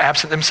or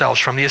absent themselves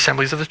from the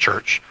assemblies of the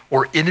church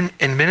or in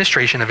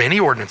administration of any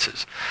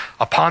ordinances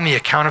upon the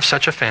account of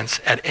such offense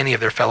at any of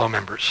their fellow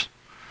members.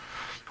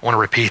 I want to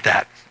repeat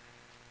that.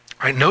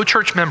 Right? No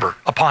church member,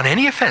 upon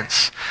any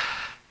offense,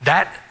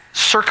 that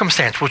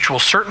circumstance which will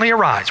certainly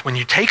arise when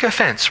you take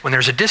offense, when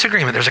there's a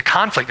disagreement, there's a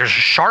conflict, there's a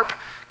sharp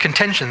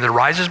contention that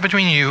arises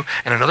between you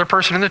and another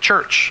person in the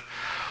church.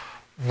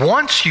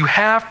 Once you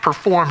have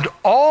performed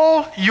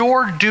all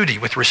your duty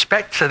with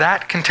respect to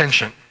that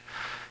contention,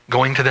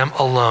 going to them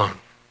alone,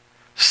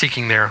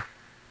 seeking their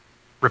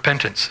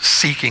repentance,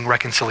 seeking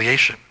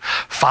reconciliation,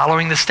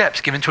 following the steps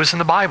given to us in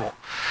the Bible,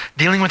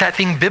 dealing with that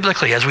thing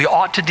biblically as we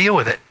ought to deal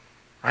with it,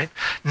 right?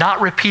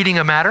 Not repeating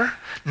a matter,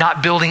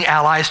 not building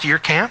allies to your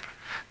camp,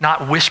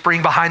 not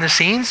whispering behind the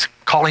scenes,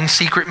 calling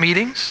secret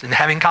meetings and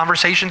having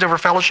conversations over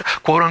fellowship,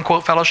 quote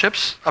unquote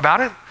fellowships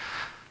about it,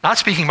 not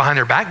speaking behind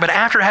their back, but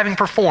after having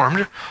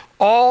performed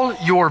all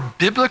your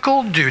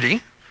biblical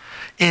duty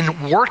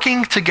in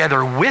working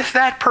together with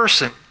that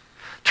person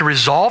to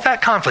resolve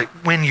that conflict,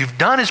 when you've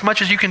done as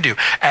much as you can do,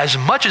 as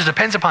much as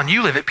depends upon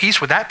you live at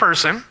peace with that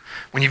person,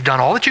 when you've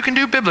done all that you can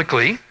do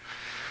biblically,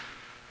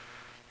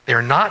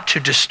 they're not to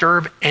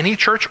disturb any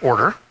church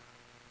order.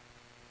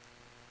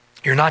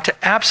 You're not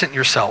to absent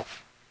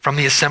yourself from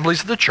the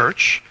assemblies of the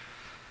church.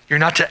 You're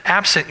not to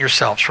absent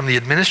yourselves from the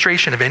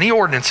administration of any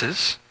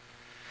ordinances,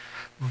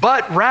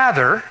 but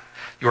rather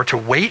you are to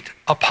wait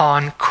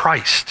upon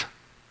Christ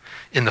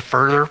in the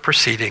further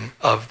proceeding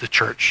of the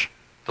church.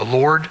 The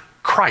Lord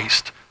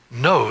Christ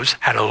knows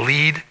how to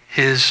lead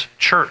his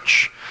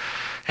church,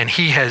 and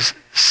he has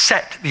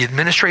set the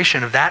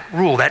administration of that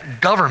rule,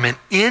 that government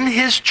in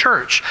his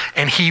church,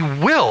 and he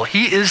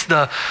is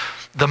the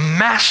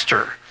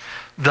master,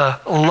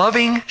 the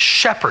loving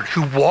shepherd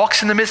who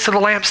walks in the midst of the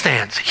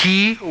lampstands.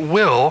 He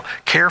will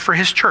care for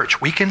his church.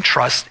 We can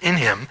trust in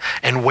him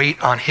and wait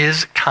on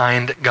his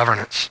kind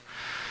governance.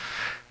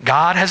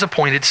 God has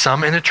appointed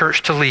some in the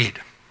church to lead,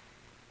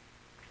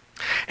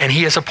 and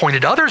he has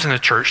appointed others in the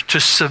church to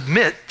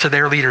submit to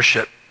their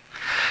leadership.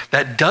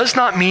 That does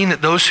not mean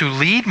that those who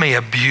lead may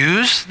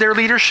abuse their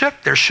leadership.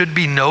 There should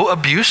be no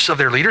abuse of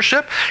their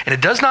leadership. And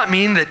it does not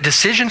mean that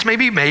decisions may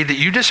be made that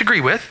you disagree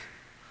with.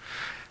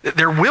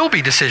 There will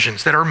be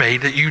decisions that are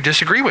made that you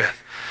disagree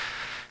with.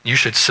 You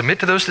should submit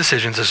to those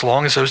decisions as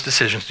long as those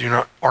decisions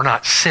are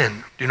not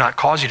sin, do not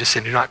cause you to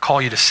sin, do not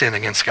call you to sin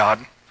against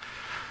God.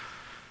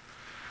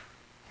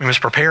 We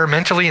must prepare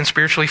mentally and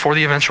spiritually for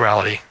the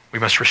eventuality. We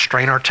must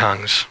restrain our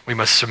tongues. We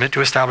must submit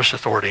to established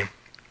authority.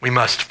 We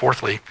must,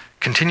 fourthly,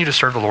 continue to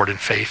serve the Lord in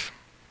faith.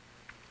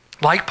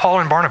 Like Paul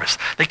and Barnabas,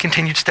 they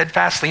continued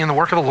steadfastly in the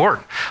work of the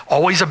Lord,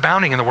 always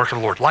abounding in the work of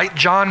the Lord. Like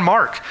John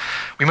Mark,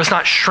 we must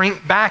not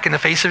shrink back in the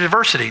face of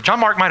adversity. John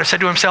Mark might have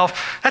said to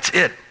himself, that's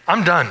it,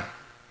 I'm done,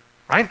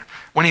 right?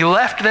 When he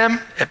left them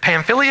at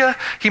Pamphylia,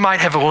 he might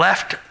have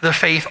left the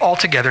faith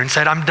altogether and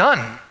said, I'm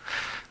done.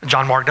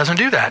 John Mark doesn't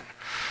do that.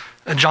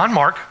 John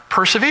Mark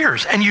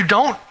perseveres, and you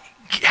don't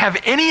have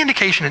any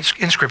indication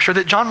in Scripture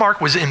that John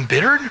Mark was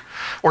embittered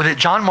or that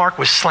John Mark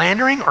was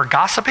slandering or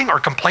gossiping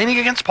or complaining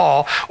against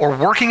Paul or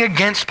working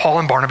against Paul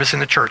and Barnabas in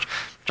the church.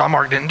 John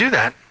Mark didn't do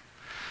that.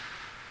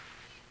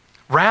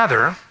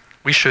 Rather,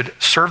 we should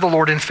serve the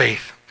Lord in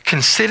faith.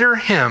 Consider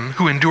him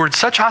who endured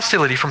such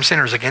hostility from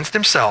sinners against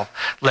himself,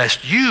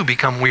 lest you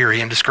become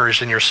weary and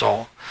discouraged in your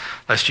soul,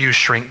 lest you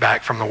shrink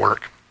back from the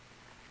work.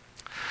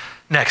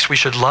 Next, we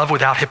should love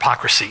without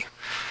hypocrisy.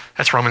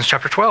 That's Romans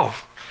chapter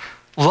 12.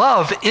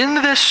 Love in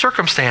this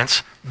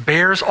circumstance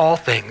bears all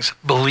things,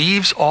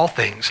 believes all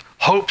things,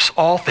 hopes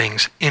all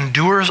things,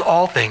 endures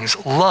all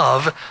things.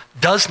 Love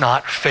does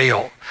not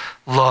fail.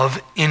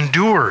 Love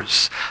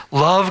endures.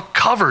 Love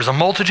covers a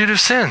multitude of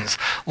sins.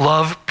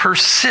 Love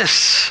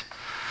persists.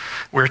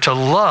 We're to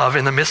love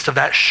in the midst of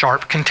that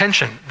sharp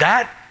contention.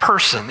 That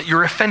person that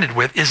you're offended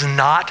with is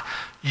not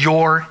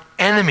your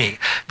enemy.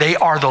 They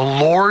are the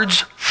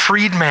Lord's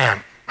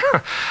freedman.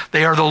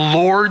 They are the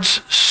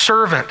Lord's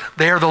servant.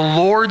 They are the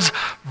Lord's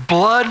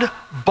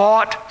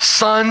blood-bought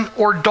son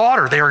or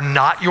daughter. They are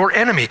not your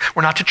enemy.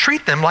 We're not to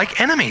treat them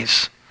like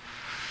enemies.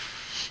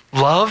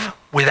 Love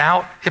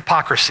without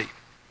hypocrisy.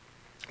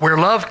 Where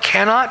love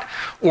cannot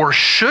or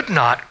should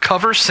not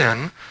cover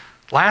sin,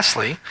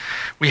 lastly,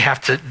 we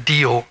have to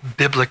deal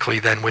biblically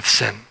then with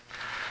sin.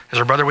 As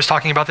our brother was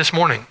talking about this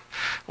morning,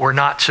 we're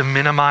not to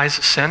minimize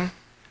sin.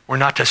 We're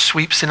not to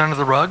sweep sin under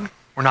the rug.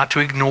 We're We're not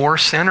to ignore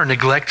sin or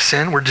neglect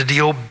sin. We're to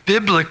deal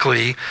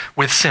biblically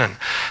with sin.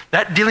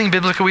 That dealing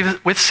biblically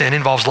with sin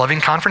involves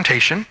loving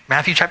confrontation,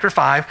 Matthew chapter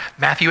 5,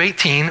 Matthew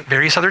 18,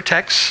 various other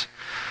texts.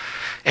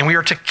 And we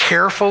are to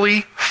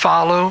carefully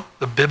follow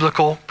the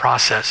biblical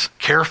process,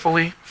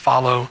 carefully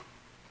follow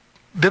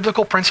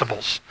biblical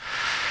principles.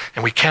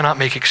 And we cannot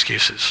make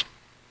excuses.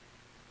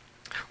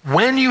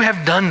 When you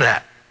have done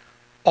that,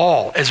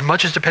 all, as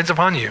much as depends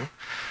upon you,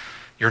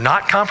 you're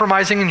not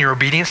compromising in your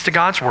obedience to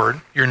God's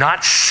word. You're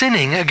not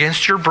sinning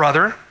against your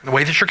brother in the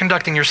way that you're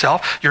conducting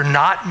yourself. You're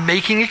not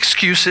making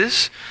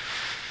excuses.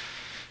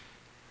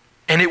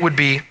 And it would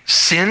be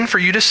sin for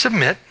you to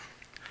submit.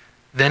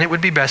 Then it would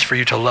be best for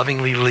you to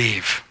lovingly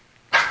leave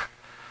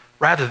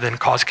rather than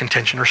cause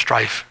contention or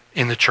strife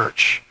in the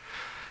church.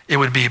 It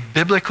would be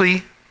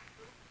biblically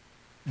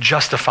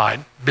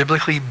justified,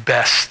 biblically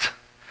best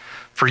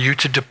for you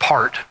to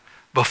depart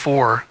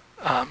before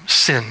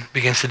sin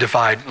begins to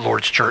divide the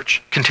Lord's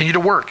church. Continue to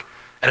work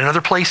at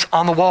another place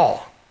on the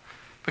wall,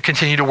 but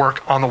continue to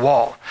work on the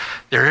wall.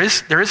 There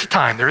is a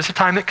time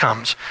that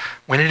comes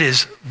when it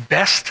is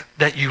best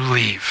that you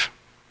leave.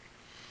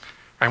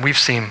 And we've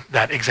seen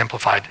that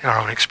exemplified in our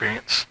own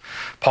experience.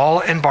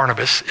 Paul and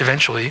Barnabas,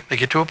 eventually, they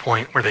get to a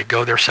point where they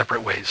go their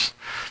separate ways.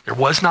 There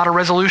was not a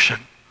resolution.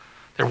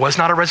 There was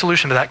not a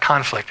resolution to that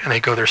conflict, and they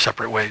go their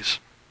separate ways.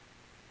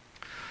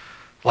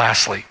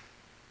 Lastly,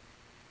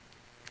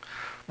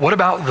 what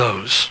about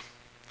those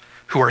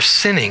who are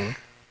sinning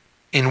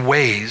in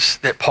ways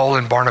that Paul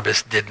and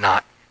Barnabas did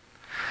not?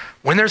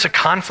 When there's a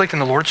conflict in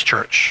the Lord's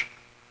church,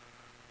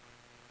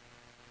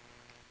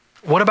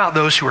 what about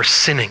those who are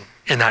sinning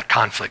in that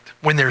conflict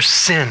when there's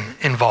sin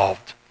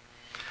involved?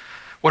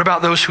 What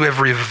about those who have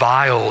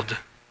reviled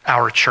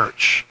our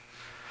church?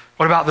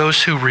 What about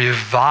those who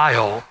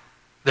revile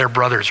their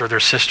brothers or their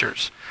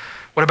sisters?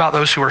 What about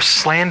those who are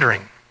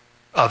slandering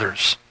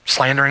others,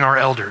 slandering our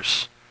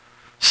elders,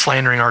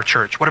 slandering our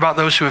church? What about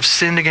those who have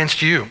sinned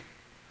against you?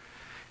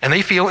 And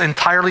they feel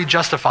entirely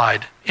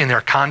justified in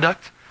their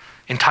conduct,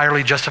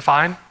 entirely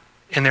justified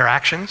in their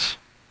actions?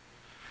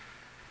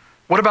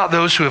 What about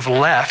those who have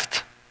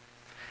left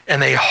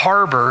and they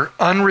harbor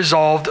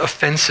unresolved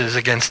offenses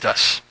against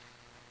us?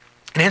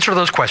 In answer to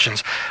those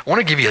questions, I want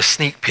to give you a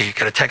sneak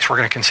peek at a text we're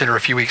going to consider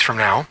a few weeks from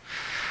now,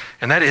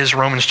 and that is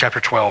Romans chapter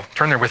 12.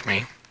 Turn there with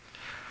me.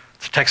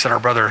 It's a text that our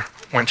brother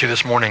went to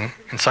this morning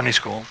in Sunday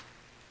school.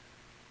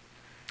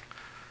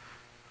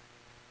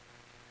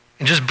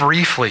 And just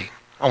briefly,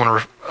 I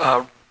want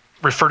to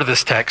refer to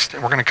this text,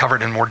 and we're going to cover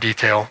it in more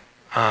detail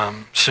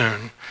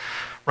soon.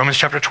 Romans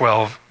chapter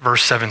 12,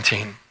 verse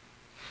 17.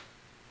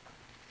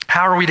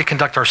 How are we to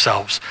conduct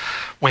ourselves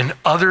when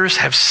others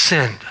have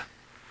sinned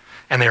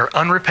and they are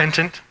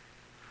unrepentant,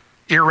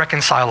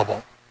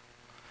 irreconcilable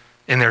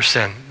in their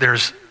sin? There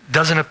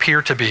doesn't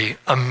appear to be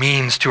a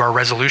means to our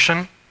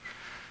resolution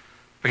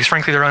because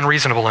frankly they're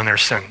unreasonable in their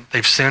sin.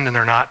 They've sinned and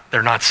they're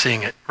not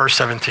seeing it. Verse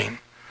 17.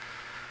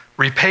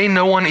 Repay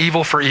no one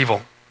evil for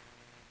evil.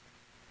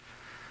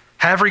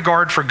 Have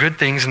regard for good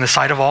things in the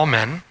sight of all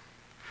men.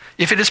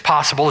 If it is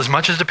possible, as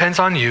much as depends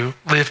on you,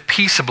 live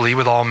peaceably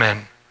with all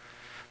men.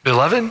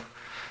 Beloved,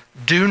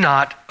 do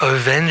not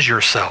avenge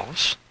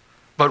yourselves,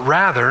 but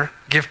rather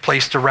give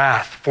place to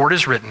wrath. For it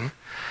is written,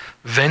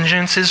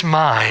 vengeance is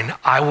mine,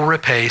 I will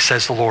repay,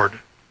 says the Lord.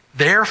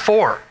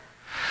 Therefore,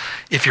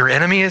 if your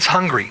enemy is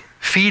hungry,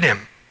 feed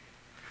him.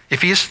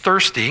 If he is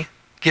thirsty,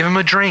 give him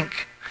a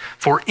drink.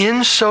 For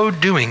in so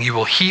doing, you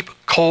will heap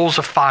coals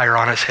of fire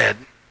on his head.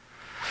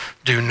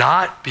 Do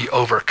not be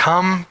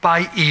overcome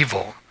by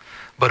evil,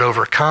 but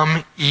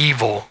overcome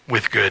evil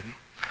with good.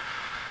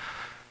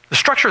 The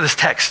structure of this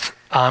text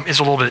is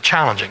a little bit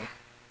challenging,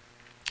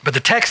 but the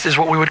text is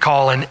what we would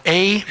call an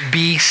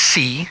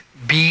ABC,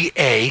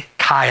 BA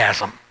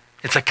chiasm.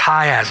 It's a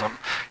chiasm.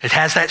 It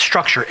has that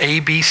structure,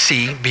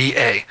 ABC,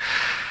 BA.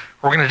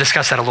 We're going to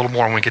discuss that a little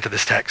more when we get to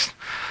this text.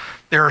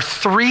 There are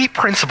three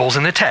principles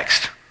in the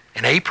text,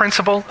 an A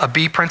principle, a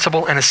B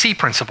principle, and a C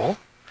principle.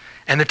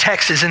 And the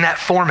text is in that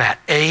format,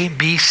 A,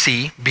 B,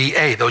 C, B,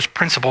 A, those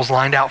principles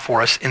lined out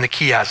for us in the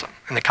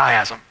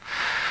chiasm,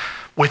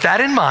 With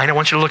that in mind, I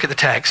want you to look at the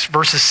text.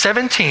 Verses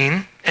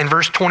 17 and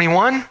verse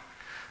 21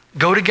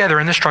 go together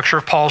in the structure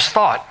of Paul's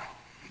thought.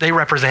 They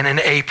represent an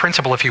A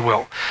principle, if you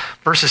will.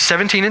 Verses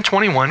 17 and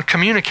 21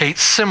 communicate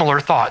similar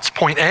thoughts.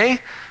 Point A,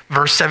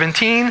 verse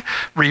 17,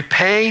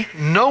 repay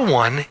no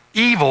one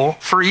evil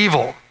for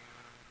evil.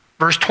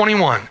 Verse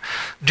 21,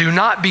 do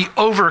not be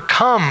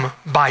overcome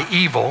by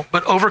evil,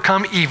 but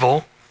overcome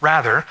evil,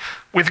 rather,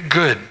 with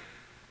good.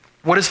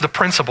 What is the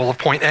principle of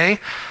point A?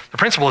 The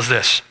principle is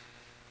this: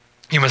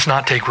 you must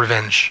not take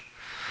revenge.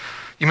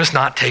 You must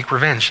not take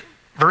revenge.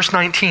 Verse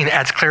 19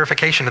 adds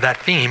clarification to that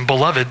theme.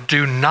 Beloved,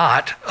 do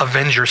not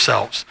avenge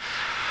yourselves.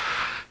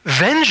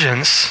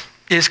 Vengeance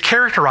is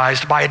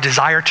characterized by a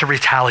desire to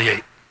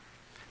retaliate.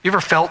 You ever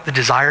felt the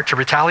desire to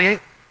retaliate?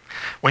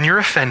 When you're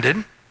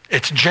offended,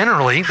 it's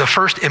generally the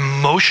first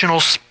emotional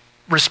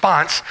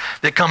response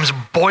that comes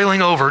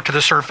boiling over to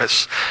the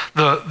surface,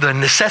 the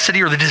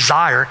necessity or the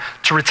desire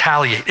to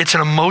retaliate. It's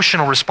an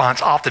emotional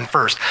response often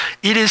first.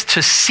 It is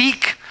to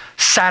seek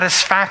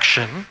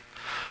satisfaction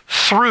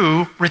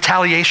through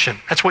retaliation.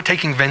 That's what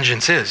taking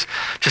vengeance is,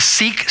 to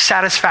seek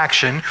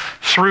satisfaction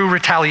through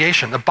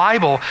retaliation. The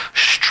Bible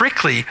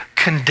strictly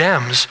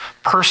condemns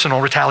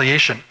personal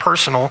retaliation,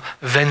 personal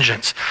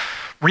vengeance.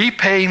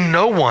 Repay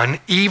no one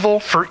evil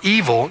for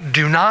evil.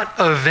 Do not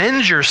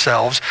avenge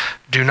yourselves.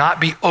 Do not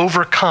be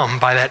overcome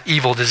by that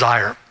evil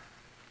desire.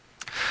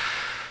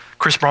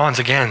 Chris Bronze,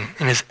 again,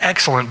 in his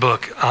excellent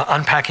book,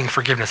 Unpacking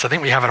Forgiveness, I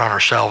think we have it on our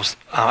shelves.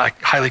 I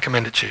highly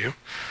commend it to you.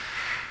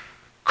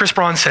 Chris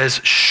Bronze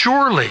says,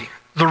 surely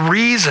the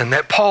reason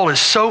that Paul is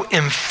so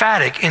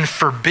emphatic in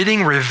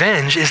forbidding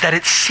revenge is that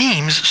it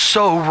seems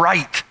so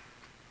right.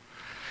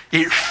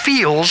 It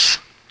feels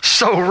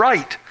so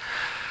right.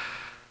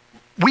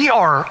 We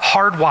are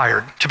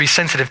hardwired to be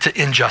sensitive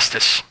to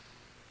injustice.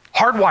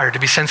 Hardwired to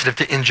be sensitive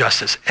to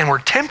injustice. And we're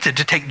tempted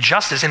to take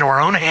justice into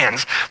our own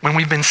hands when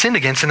we've been sinned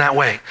against in that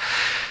way.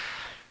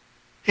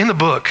 In the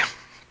book,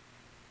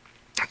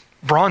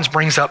 Bronze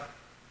brings up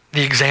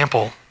the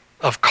example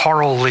of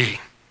Carl Lee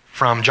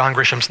from John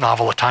Grisham's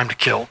novel, A Time to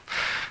Kill.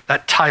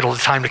 That title, A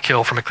Time to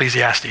Kill, from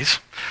Ecclesiastes.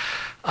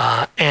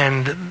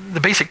 And the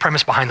basic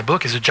premise behind the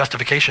book is a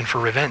justification for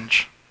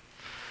revenge,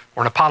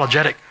 or an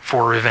apologetic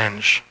for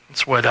revenge.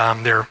 It's what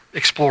they're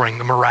exploring,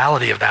 the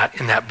morality of that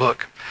in that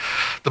book.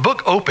 The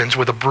book opens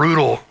with a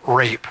brutal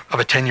rape of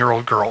a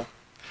 10-year-old girl.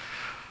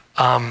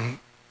 It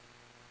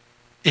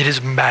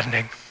is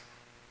maddening.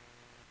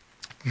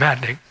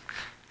 Maddening.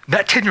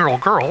 That 10-year-old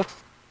girl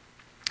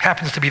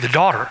happens to be the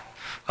daughter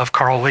of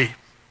Carl Lee.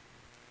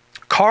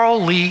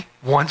 Carl Lee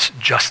wants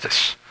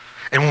justice.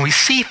 And when we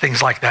see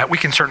things like that, we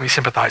can certainly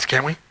sympathize,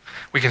 can't we?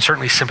 We can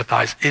certainly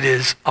sympathize. It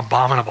is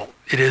abominable.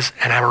 It is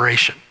an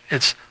aberration.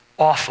 It's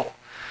awful.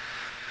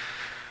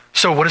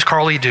 So what does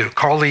Carl Lee do?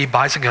 Carl Lee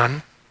buys a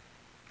gun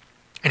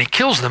and he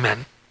kills the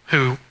men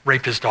who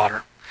raped his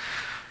daughter.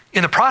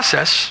 In the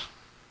process,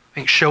 I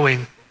think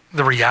showing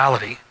the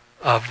reality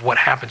of what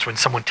happens when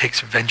someone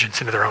takes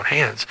vengeance into their own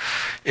hands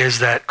is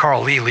that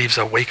Carl Lee leaves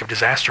a wake of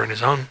disaster in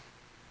his own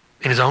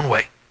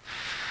way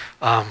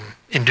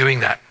in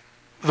doing that.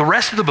 The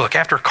rest of the book,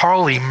 after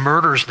Carl Lee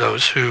murders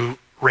those who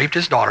raped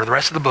his daughter, the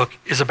rest of the book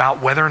is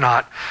about whether or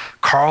not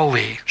Carl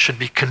Lee should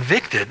be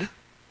convicted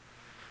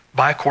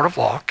by a court of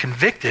law,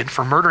 convicted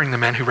for murdering the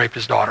men who raped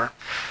his daughter.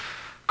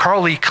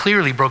 Carl Lee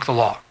clearly broke the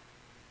law.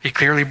 He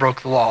clearly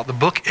broke the law. The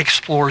book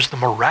explores the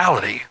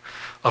morality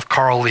of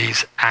Carl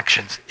Lee's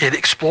actions. It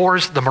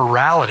explores the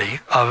morality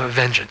of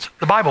vengeance.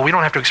 The Bible, we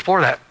don't have to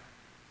explore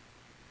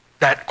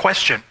that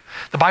question.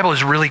 The Bible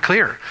is really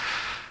clear.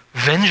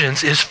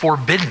 Vengeance is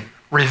forbidden.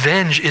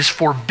 Revenge is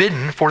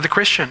forbidden for the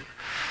Christian.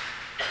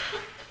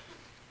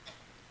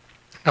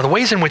 Now, the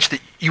ways in which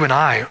that you and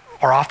I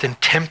are often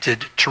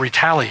tempted to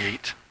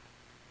retaliate,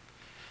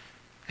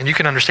 and you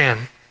can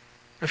understand,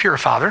 if you're a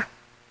father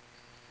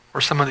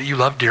or someone that you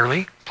love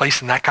dearly,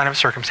 placed in that kind of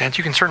circumstance,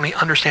 you can certainly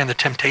understand the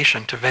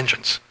temptation to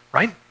vengeance,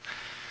 right?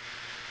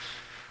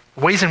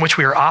 The ways in which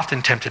we are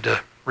often tempted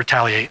to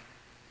retaliate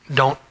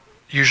don't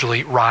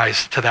usually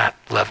rise to that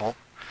level.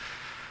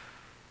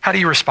 How do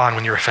you respond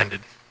when you're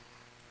offended?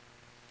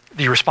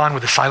 Do you respond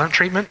with a silent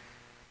treatment?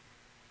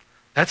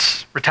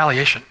 That's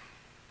retaliation.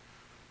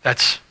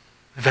 That's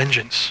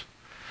vengeance.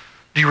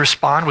 Do you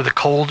respond with a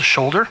cold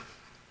shoulder?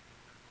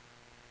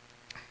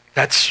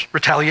 That's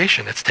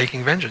retaliation. That's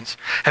taking vengeance.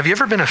 Have you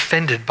ever been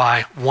offended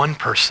by one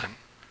person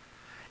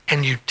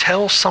and you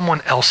tell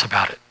someone else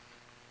about it?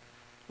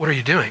 What are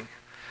you doing?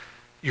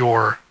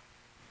 You're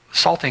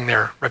assaulting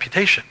their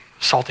reputation,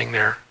 assaulting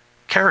their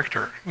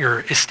character.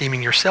 You're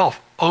esteeming yourself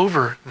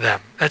over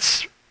them.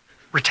 That's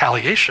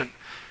retaliation.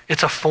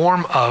 It's a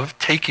form of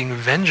taking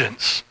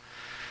vengeance.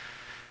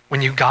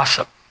 When you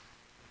gossip,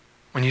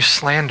 when you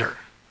slander,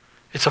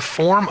 it's a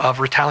form of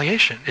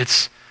retaliation.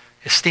 It's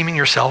esteeming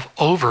yourself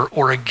over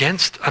or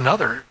against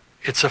another.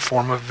 It's a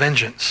form of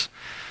vengeance.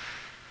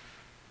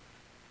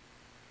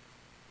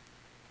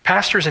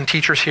 Pastors and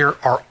teachers here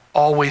are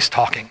always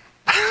talking.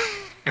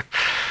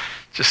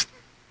 Just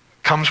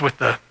comes with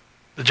the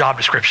job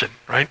description,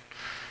 right?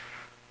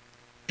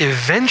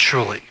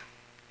 Eventually,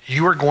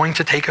 you are going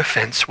to take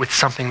offense with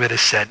something that is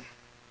said.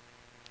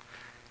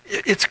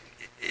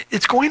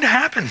 It's going to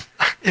happen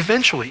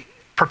eventually.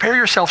 Prepare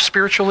yourself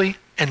spiritually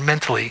and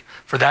mentally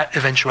for that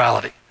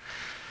eventuality.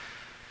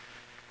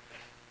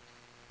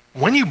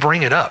 When you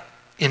bring it up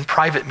in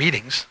private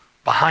meetings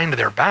behind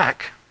their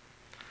back,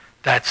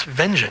 that's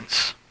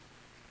vengeance.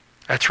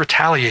 That's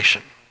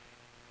retaliation.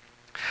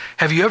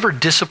 Have you ever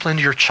disciplined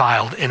your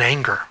child in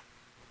anger?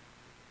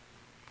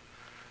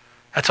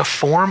 That's a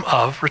form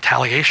of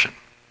retaliation.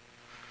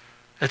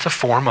 It's a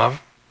form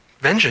of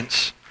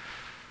vengeance.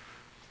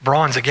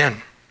 Bronze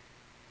again.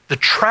 The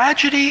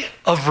tragedy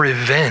of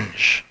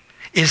revenge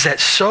is that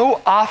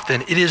so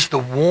often it is the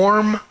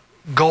warm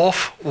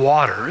Gulf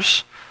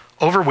waters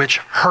over which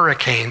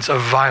hurricanes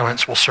of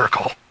violence will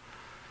circle.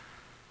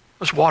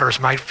 Those waters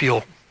might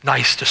feel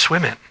nice to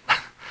swim in,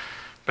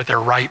 but they're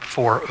ripe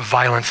for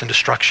violence and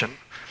destruction.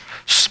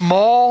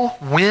 Small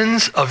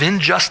winds of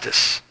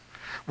injustice,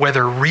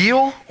 whether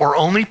real or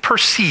only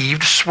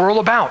perceived, swirl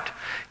about,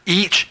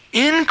 each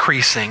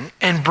increasing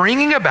and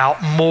bringing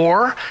about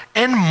more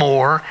and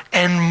more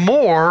and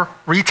more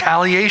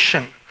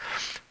retaliation.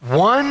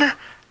 One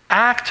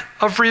act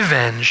of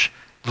revenge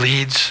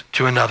leads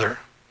to another.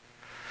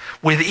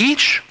 With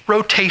each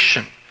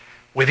rotation,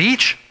 with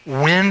each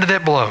wind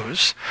that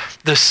blows,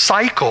 the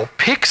cycle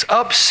picks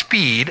up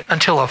speed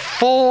until a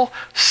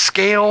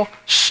full-scale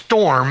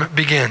storm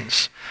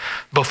begins.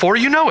 Before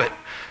you know it,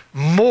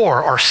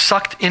 more are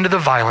sucked into the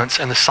violence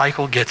and the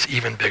cycle gets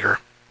even bigger.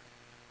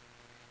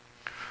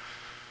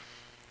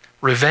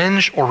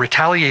 Revenge or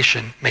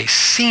retaliation may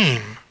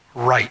seem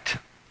right.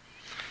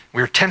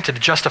 We are tempted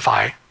to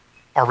justify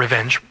our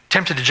revenge,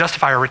 tempted to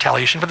justify our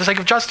retaliation for the sake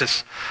of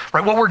justice.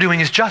 Right? What we're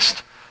doing is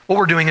just. What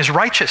we're doing is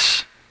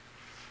righteous.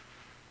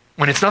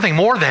 When it's nothing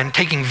more than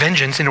taking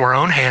vengeance into our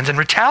own hands and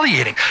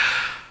retaliating.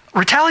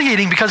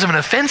 Retaliating because of an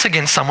offense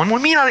against someone, we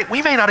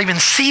may not even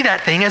see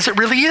that thing as it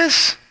really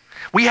is.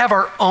 We have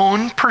our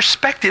own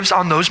perspectives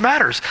on those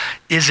matters.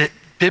 Is it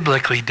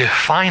biblically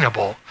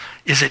definable?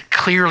 Is it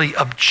clearly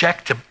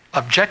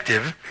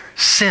objective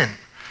sin?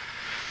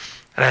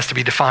 It has to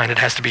be defined. It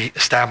has to be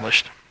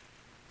established.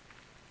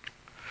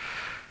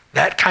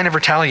 That kind of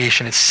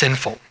retaliation is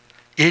sinful.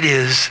 It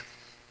is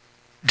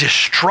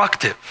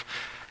destructive,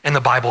 and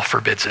the Bible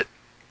forbids it.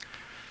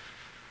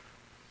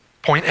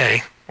 Point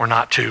A, we're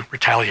not to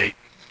retaliate.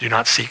 Do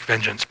not seek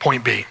vengeance.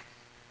 Point B,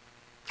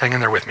 hang in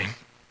there with me.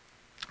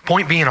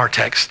 Point B in our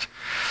text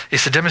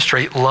is to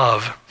demonstrate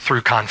love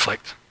through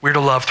conflict. We're to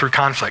love through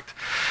conflict.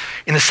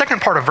 In the second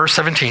part of verse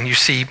 17, you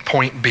see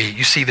point B.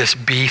 You see this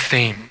B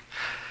theme.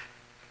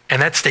 And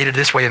that's stated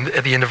this way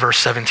at the end of verse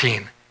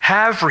 17.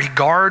 Have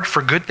regard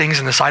for good things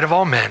in the sight of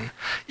all men.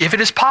 If it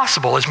is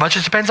possible, as much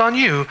as depends on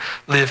you,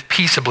 live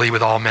peaceably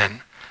with all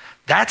men.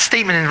 That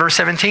statement in verse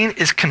 17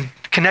 is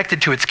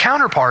connected to its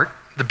counterpart,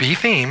 the B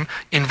theme,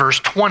 in verse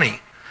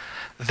 20.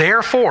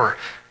 Therefore,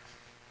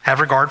 have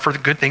regard for the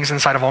good things in the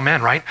sight of all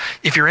men, right?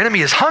 If your enemy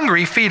is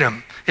hungry, feed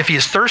him. If he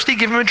is thirsty,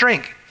 give him a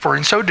drink. For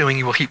in so doing,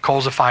 you will heap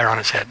coals of fire on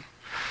his head.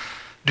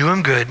 Do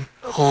him good.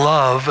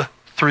 Love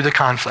through the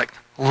conflict.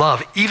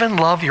 Love, even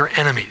love your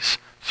enemies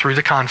through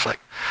the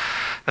conflict.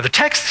 Now, the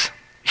text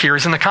here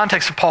is in the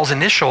context of Paul's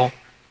initial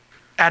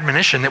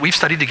admonition that we've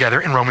studied together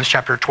in Romans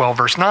chapter 12,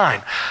 verse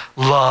 9.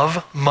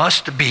 Love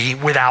must be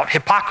without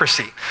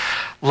hypocrisy.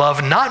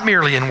 Love not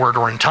merely in word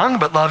or in tongue,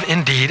 but love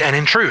in deed and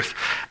in truth.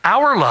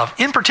 Our love,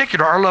 in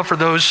particular, our love for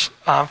those,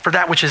 for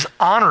that which is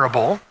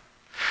honorable,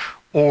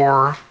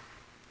 or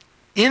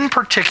in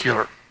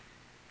particular,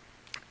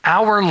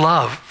 our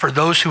love for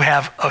those who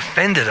have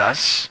offended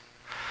us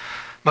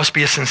must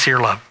be a sincere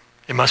love.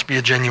 It must be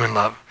a genuine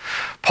love.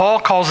 Paul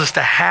calls us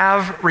to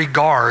have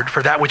regard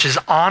for that which is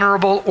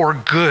honorable or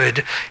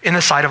good in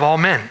the sight of all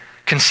men.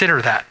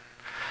 Consider that.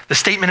 The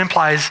statement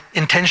implies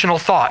intentional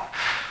thought.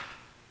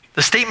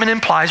 The statement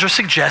implies or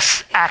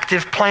suggests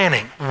active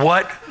planning.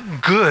 What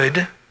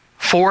good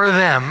for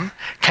them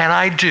can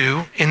I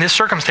do in this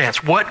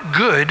circumstance? What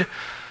good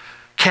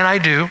can I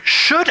do,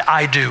 should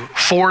I do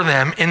for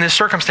them in this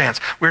circumstance?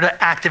 We're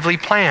to actively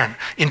plan,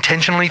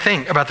 intentionally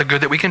think about the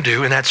good that we can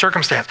do in that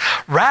circumstance.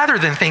 Rather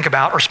than think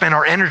about or spend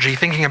our energy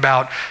thinking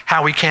about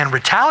how we can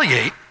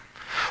retaliate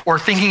or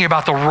thinking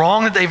about the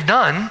wrong that they've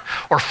done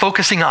or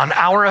focusing on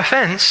our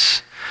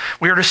offense,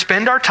 we are to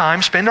spend our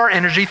time, spend our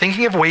energy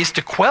thinking of ways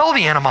to quell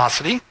the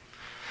animosity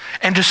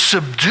and to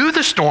subdue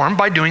the storm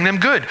by doing them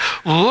good,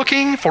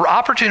 looking for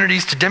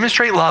opportunities to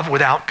demonstrate love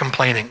without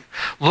complaining,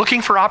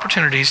 looking for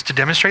opportunities to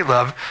demonstrate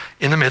love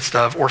in the midst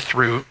of or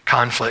through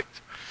conflict.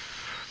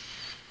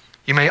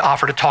 You may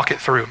offer to talk it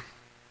through,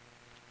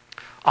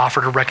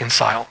 offer to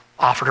reconcile,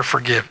 offer to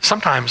forgive.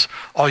 Sometimes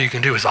all you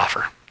can do is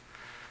offer,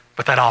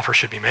 but that offer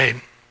should be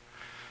made.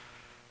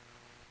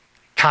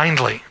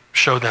 Kindly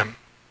show them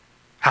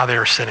how they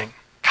are sinning.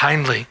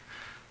 Kindly,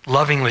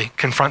 lovingly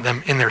confront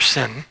them in their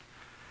sin.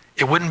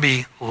 It wouldn't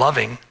be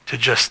loving to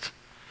just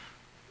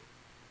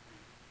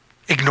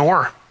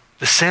ignore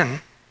the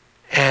sin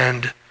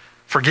and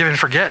forgive and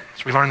forget,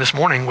 as we learned this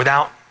morning,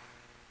 without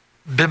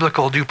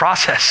biblical due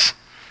process.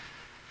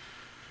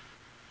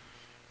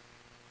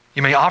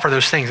 You may offer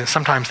those things, and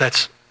sometimes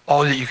that's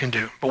all that you can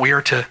do. But we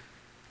are to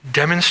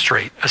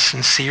demonstrate a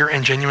sincere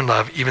and genuine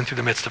love even through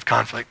the midst of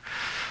conflict.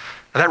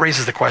 Now that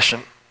raises the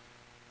question,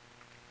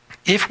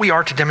 if we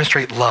are to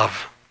demonstrate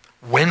love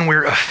when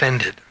we're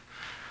offended,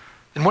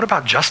 then what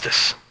about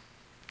justice?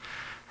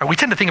 Right, we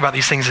tend to think about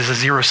these things as a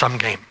zero-sum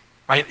game,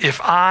 right? If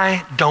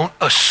I don't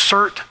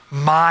assert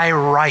my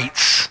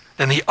rights,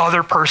 then the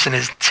other person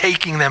is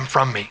taking them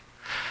from me.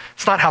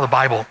 It's not how the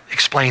Bible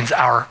explains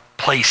our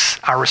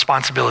place, our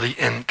responsibility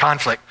in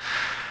conflict.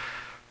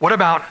 What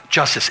about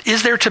justice?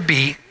 Is there to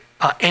be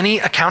any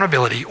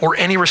accountability or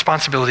any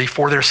responsibility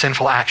for their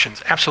sinful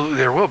actions? Absolutely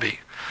there will be.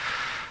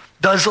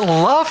 Does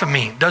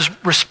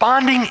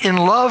responding in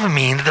love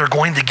mean that they're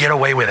going to get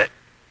away with it?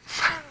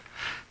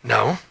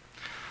 No.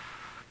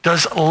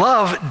 Does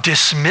love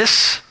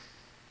dismiss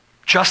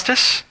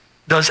justice?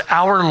 Does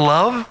our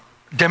love,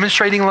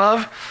 demonstrating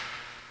love,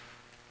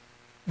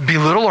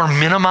 belittle or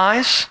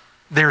minimize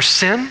their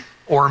sin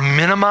or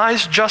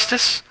minimize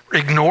justice,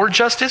 ignore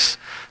justice?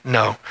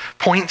 No.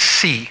 Point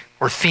C,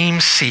 or theme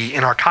C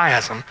in our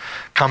chiasm,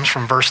 comes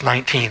from verse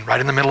 19,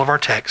 right in the middle of our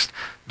text.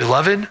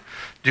 Beloved,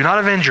 do not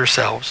avenge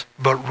yourselves,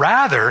 but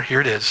rather,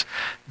 here it is,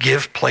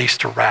 give place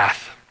to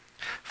wrath.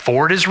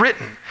 For it is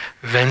written,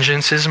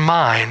 vengeance is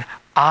mine,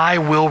 I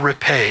will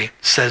repay,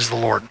 says the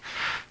Lord.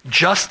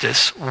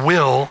 Justice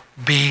will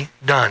be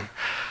done.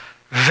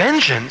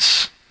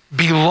 Vengeance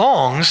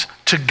belongs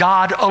to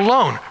God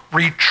alone.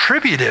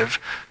 Retributive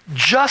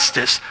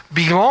justice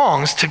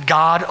belongs to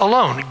God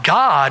alone.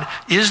 God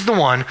is the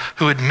one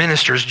who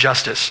administers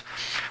justice.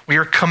 We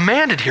are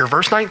commanded here,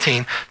 verse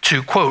 19,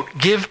 to, quote,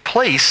 give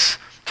place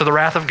to the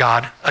wrath of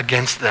God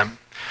against them.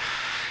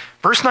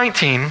 Verse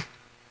 19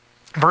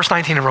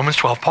 in Romans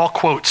 12, Paul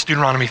quotes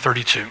Deuteronomy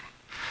 32.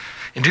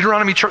 In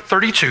Deuteronomy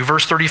 32,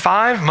 verse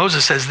 35,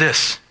 Moses says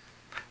this,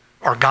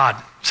 or God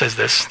says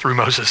this through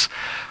Moses,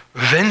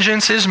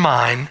 vengeance is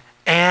mine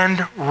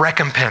and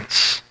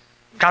recompense.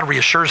 God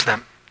reassures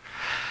them.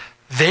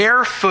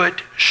 Their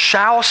foot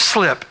shall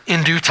slip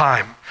in due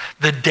time.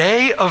 The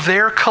day of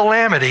their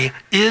calamity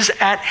is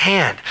at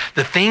hand.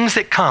 The things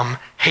that come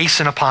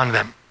hasten upon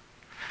them.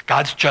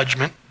 God's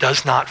judgment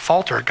does not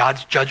falter.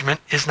 God's judgment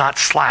is not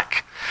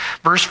slack.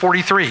 Verse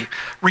 43,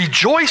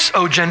 rejoice,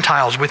 O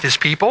Gentiles, with his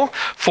people,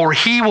 for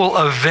he will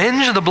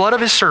avenge the blood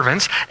of his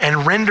servants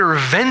and render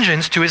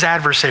vengeance to his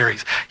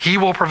adversaries. He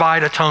will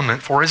provide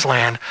atonement for his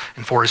land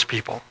and for his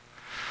people.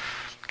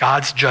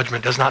 God's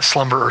judgment does not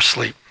slumber or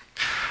sleep.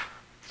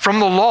 From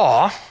the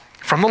law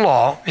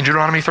in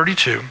Deuteronomy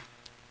 32,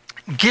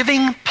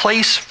 giving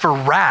place for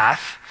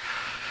wrath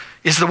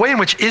is the way in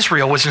which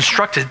Israel was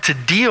instructed to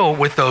deal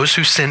with those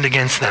who sinned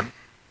against them.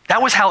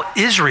 That was how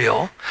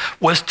Israel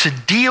was to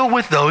deal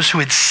with those who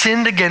had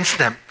sinned against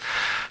them,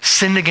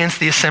 sinned against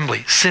the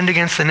assembly, sinned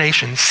against the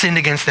nation, sinned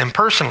against them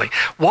personally.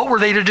 What were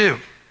they to do?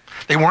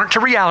 They weren't to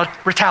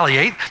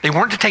retaliate. They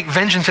weren't to take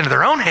vengeance into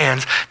their own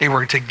hands. They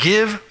were to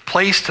give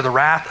place to the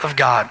wrath of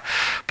God.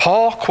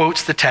 Paul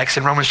quotes the text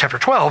in Romans chapter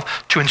 12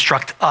 to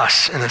instruct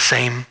us in the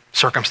same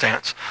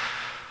circumstance.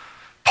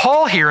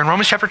 Paul here in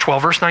Romans chapter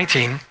 12, verse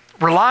 19,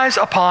 relies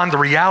upon the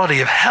reality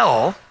of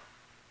hell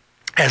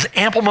as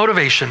ample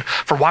motivation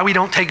for why we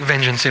don't take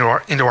vengeance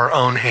into our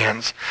own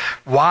hands,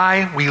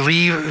 why we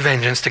leave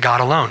vengeance to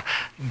God alone.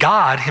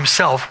 God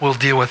himself will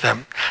deal with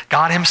them.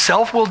 God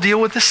himself will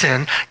deal with the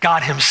sin.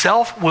 God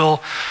himself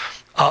will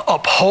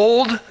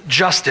uphold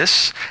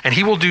justice, and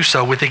he will do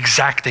so with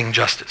exacting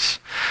justice.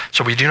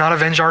 So we do not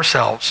avenge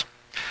ourselves.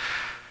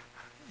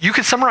 You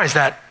could summarize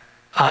that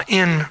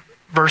in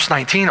verse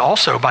 19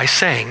 also by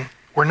saying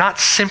we're not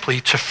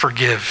simply to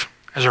forgive,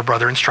 as our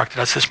brother instructed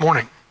us this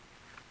morning.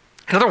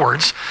 In other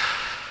words,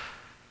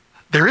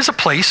 there is a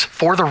place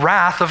for the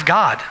wrath of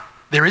God.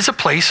 There is a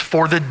place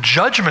for the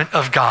judgment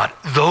of God.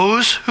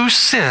 Those who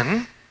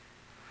sin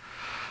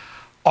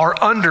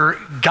are under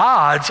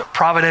God's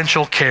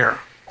providential care,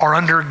 are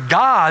under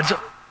God's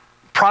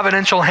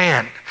providential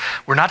hand.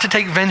 We're not to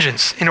take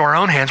vengeance into our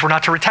own hands. We're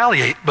not to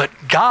retaliate, but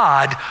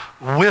God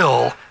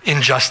will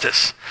in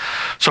justice.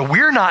 So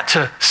we're not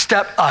to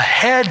step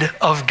ahead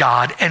of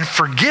God and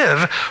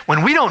forgive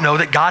when we don't know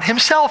that God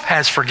himself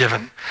has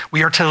forgiven.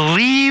 We are to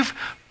leave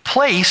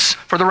place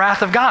for the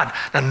wrath of God.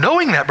 Now,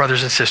 knowing that,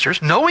 brothers and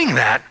sisters, knowing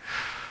that,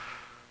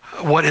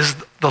 what is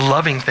the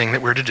loving thing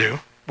that we're to do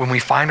when we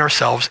find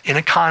ourselves in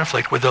a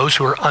conflict with those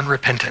who are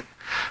unrepentant,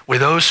 with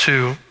those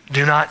who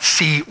do not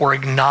see or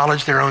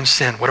acknowledge their own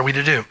sin? What are we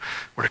to do?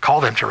 We're to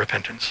call them to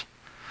repentance.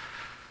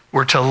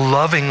 We're to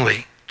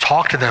lovingly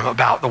talk to them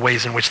about the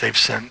ways in which they've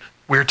sinned.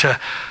 We're to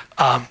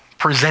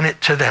present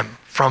it to them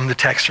from the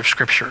text of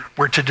Scripture.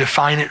 We're to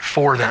define it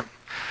for them.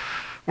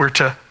 We're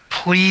to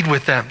plead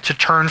with them to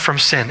turn from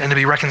sin and to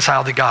be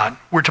reconciled to God.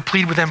 We're to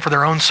plead with them for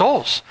their own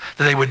souls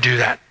that they would do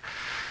that.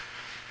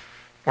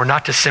 We're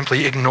not to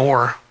simply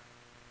ignore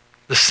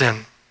the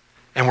sin,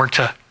 and we're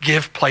to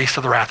give place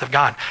to the wrath of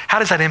God. How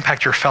does that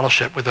impact your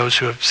fellowship with those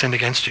who have sinned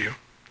against you,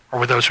 or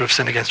with those who have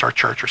sinned against our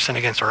church or sinned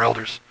against our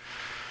elders?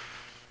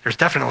 There's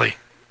definitely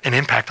an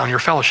impact on your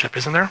fellowship,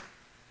 isn't there?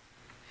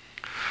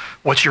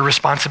 What's your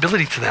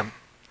responsibility to them?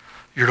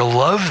 You're to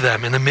love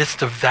them in the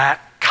midst of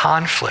that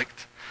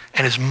conflict.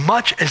 And as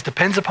much as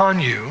depends upon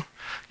you,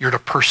 you're to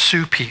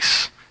pursue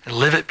peace and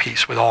live at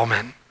peace with all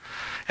men.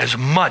 As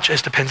much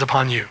as depends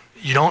upon you.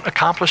 You don't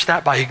accomplish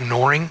that by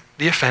ignoring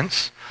the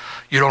offense.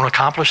 You don't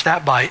accomplish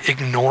that by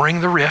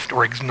ignoring the rift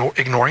or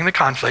ignoring the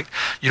conflict.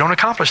 You don't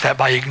accomplish that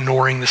by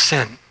ignoring the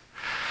sin.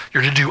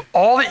 You're to do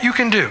all that you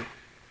can do.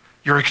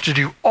 You're to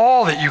do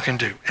all that you can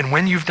do. And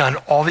when you've done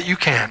all that you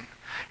can,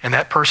 and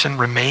that person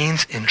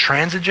remains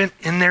intransigent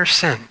in their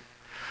sin,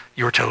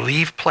 you're to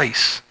leave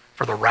place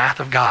for the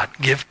wrath of God.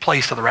 Give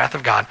place to the wrath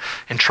of God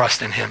and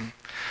trust in him.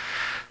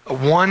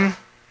 One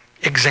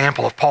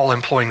example of Paul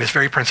employing this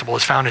very principle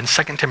is found in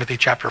 2 Timothy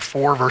chapter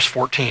 4, verse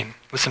 14.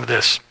 Listen to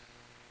this.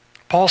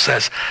 Paul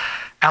says,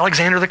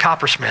 Alexander the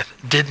coppersmith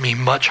did me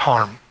much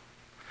harm,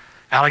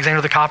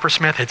 Alexander the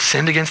coppersmith had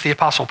sinned against the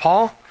Apostle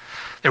Paul.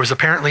 There was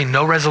apparently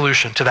no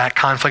resolution to that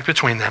conflict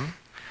between them.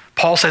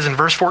 Paul says in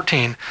verse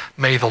 14,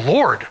 may the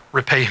Lord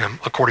repay him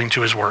according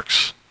to his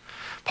works.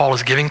 Paul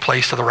is giving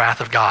place to the wrath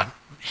of God.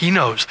 He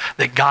knows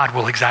that God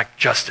will exact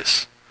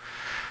justice.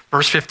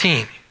 Verse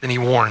 15, then he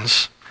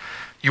warns,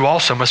 you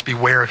also must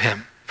beware of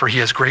him, for he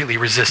has greatly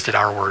resisted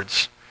our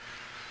words.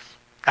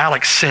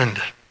 Alex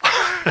sinned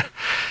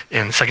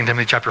in 2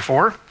 Timothy chapter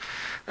 4.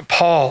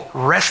 Paul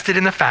rested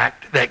in the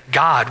fact that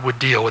God would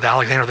deal with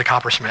Alexander the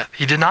coppersmith.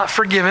 He did not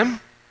forgive him.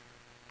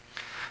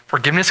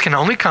 Forgiveness can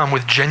only come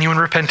with genuine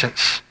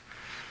repentance.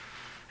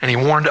 And he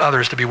warned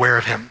others to beware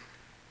of him.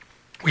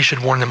 We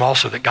should warn them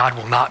also that God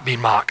will not be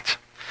mocked.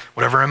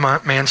 Whatever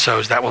a man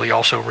sows, that will he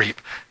also reap.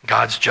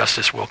 God's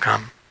justice will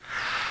come.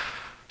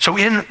 So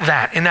in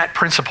that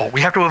principle,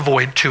 we have to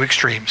avoid two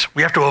extremes.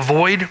 We have to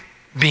avoid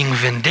being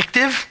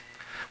vindictive.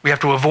 We have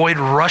to avoid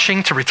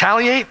rushing to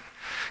retaliate.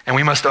 And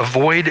we must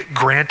avoid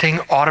granting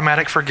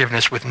automatic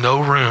forgiveness with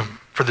no room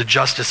for the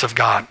justice of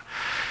God.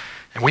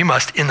 And we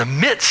must, in the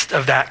midst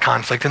of that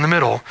conflict, in the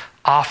middle,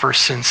 offer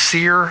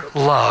sincere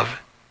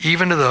love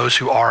even to those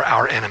who are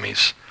our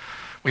enemies.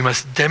 We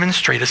must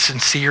demonstrate a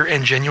sincere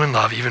and genuine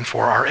love even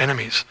for our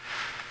enemies.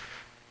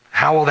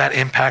 How will that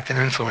impact and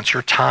influence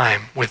your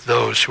time with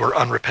those who are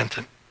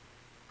unrepentant?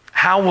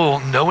 How will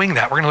knowing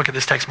that, we're going to look at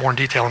this text more in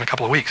detail in a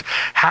couple of weeks,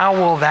 how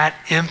will that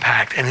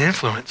impact and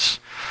influence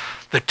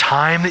the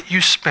time that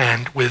you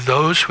spend with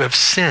those who have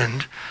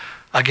sinned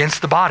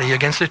against the body,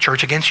 against the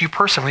church, against you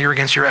personally, or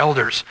against your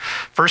elders?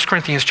 1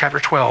 Corinthians chapter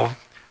 12,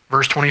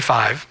 verse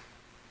 25,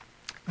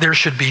 there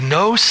should be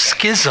no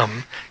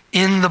schism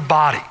in the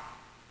body.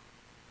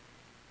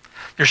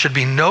 There should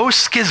be no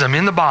schism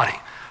in the body,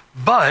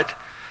 but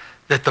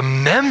that the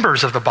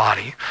members of the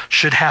body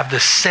should have the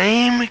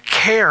same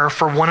care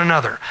for one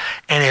another.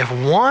 And if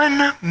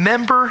one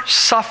member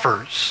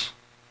suffers,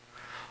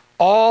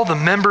 all the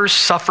members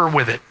suffer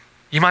with it.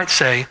 You might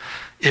say,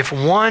 if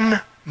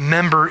one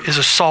member is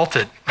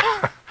assaulted,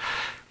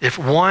 if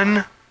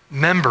one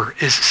member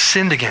is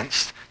sinned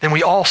against, then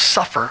we all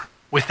suffer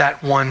with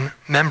that one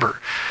member.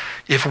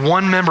 If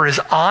one member is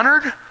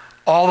honored,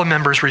 all the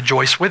members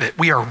rejoice with it.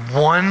 We are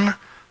one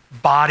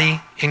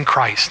body in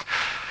Christ.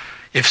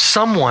 If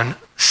someone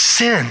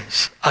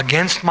sins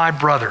against my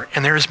brother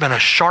and there has been a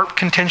sharp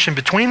contention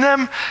between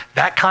them,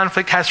 that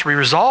conflict has to be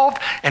resolved.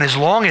 And as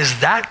long as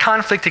that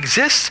conflict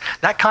exists,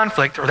 that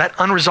conflict or that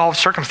unresolved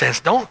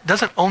circumstance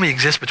doesn't only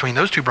exist between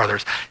those two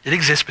brothers, it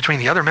exists between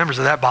the other members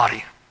of that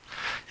body.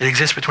 It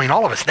exists between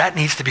all of us. That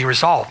needs to be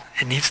resolved.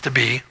 There needs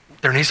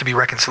to be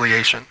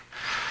reconciliation.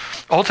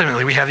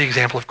 Ultimately, we have the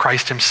example of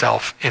Christ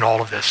himself in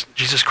all of this.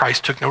 Jesus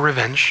Christ took no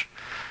revenge.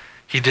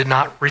 He did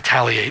not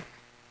retaliate.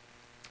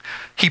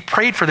 He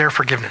prayed for their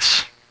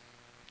forgiveness.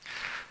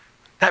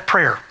 That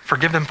prayer,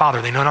 forgive them,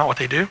 Father, they know not what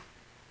they do.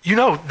 You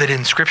know that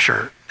in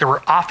Scripture, there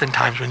were often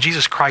times when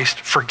Jesus Christ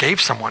forgave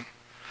someone.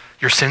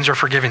 Your sins are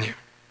forgiven you,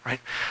 right?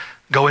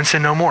 Go and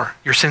sin no more.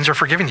 Your sins are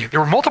forgiven you.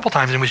 There were multiple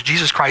times in which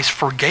Jesus Christ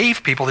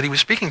forgave people that he was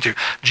speaking to.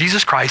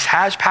 Jesus Christ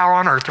has power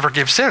on earth to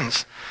forgive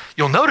sins.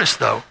 You'll notice,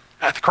 though,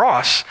 at the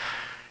cross,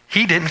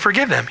 he didn't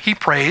forgive them. He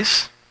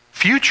prays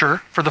future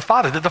for the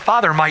Father, that the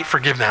Father might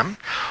forgive them.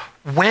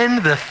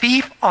 When the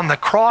thief on the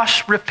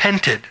cross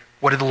repented,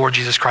 what did the Lord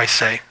Jesus Christ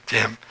say to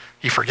him?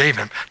 He forgave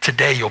him.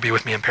 Today you'll be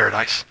with me in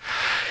paradise.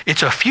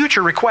 It's a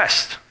future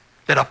request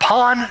that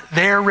upon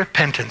their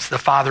repentance, the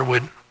Father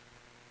would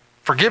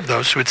forgive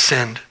those who had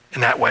sinned in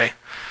that way.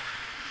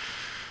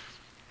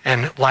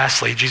 And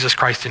lastly, Jesus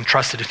Christ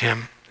entrusted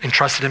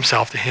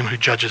himself to him who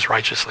judges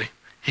righteously.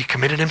 He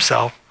committed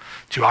himself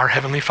to our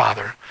Heavenly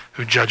Father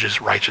who judges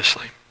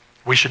righteously.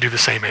 We should do the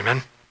same,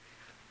 amen?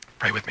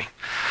 Pray with me.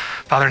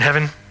 Father in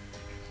heaven,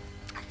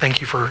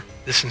 thank you for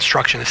this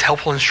instruction, this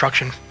helpful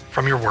instruction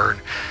from your word.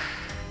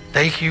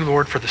 Thank you,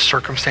 Lord, for the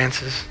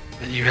circumstances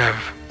that you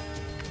have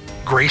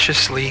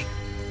graciously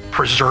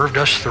preserved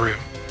us through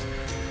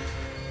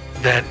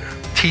that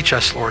teach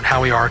us, Lord,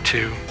 how we are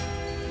to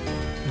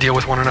deal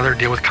with one another,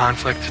 deal with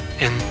conflict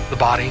in the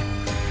body,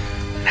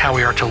 and how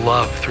we are to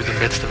love through the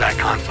midst of that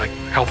conflict.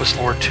 Help us,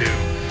 Lord, to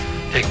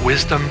take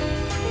wisdom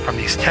from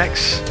these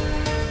texts,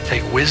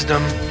 take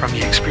wisdom from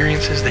the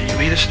experiences that you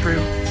lead us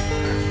through.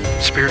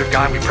 Spirit of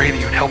God, we pray that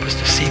you would help us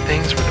to see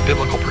things with a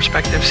biblical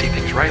perspective, see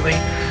things rightly.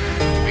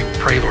 We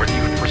pray, Lord, that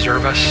you would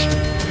preserve us,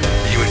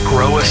 that you would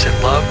grow us in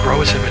love,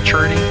 grow us in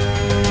maturity.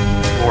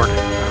 Lord,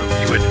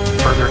 you would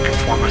further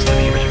conform us to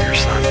the image of your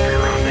Son for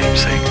your own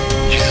name's sake.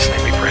 In Jesus'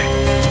 name we pray.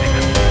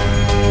 Amen.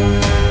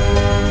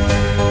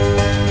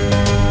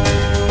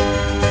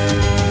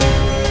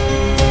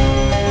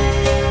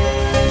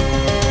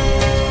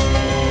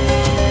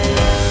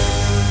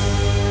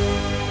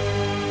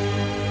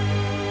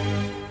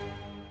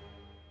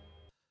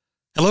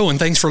 Hello, and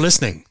thanks for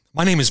listening.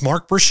 My name is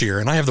Mark Brashear,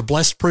 and I have the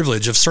blessed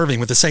privilege of serving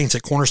with the saints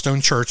at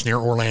Cornerstone Church near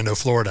Orlando,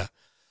 Florida.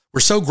 We're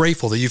so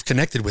grateful that you've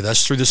connected with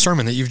us through the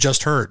sermon that you've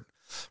just heard.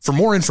 For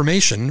more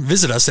information,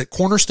 visit us at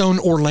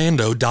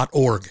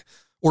cornerstoneorlando.org.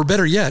 Or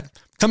better yet,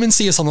 come and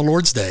see us on the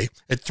Lord's Day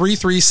at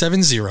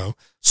 3370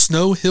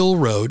 Snow Hill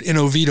Road in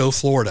Oviedo,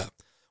 Florida.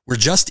 We're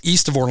just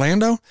east of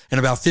Orlando and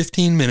about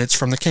 15 minutes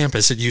from the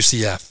campus at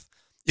UCF.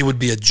 It would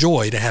be a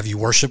joy to have you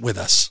worship with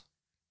us.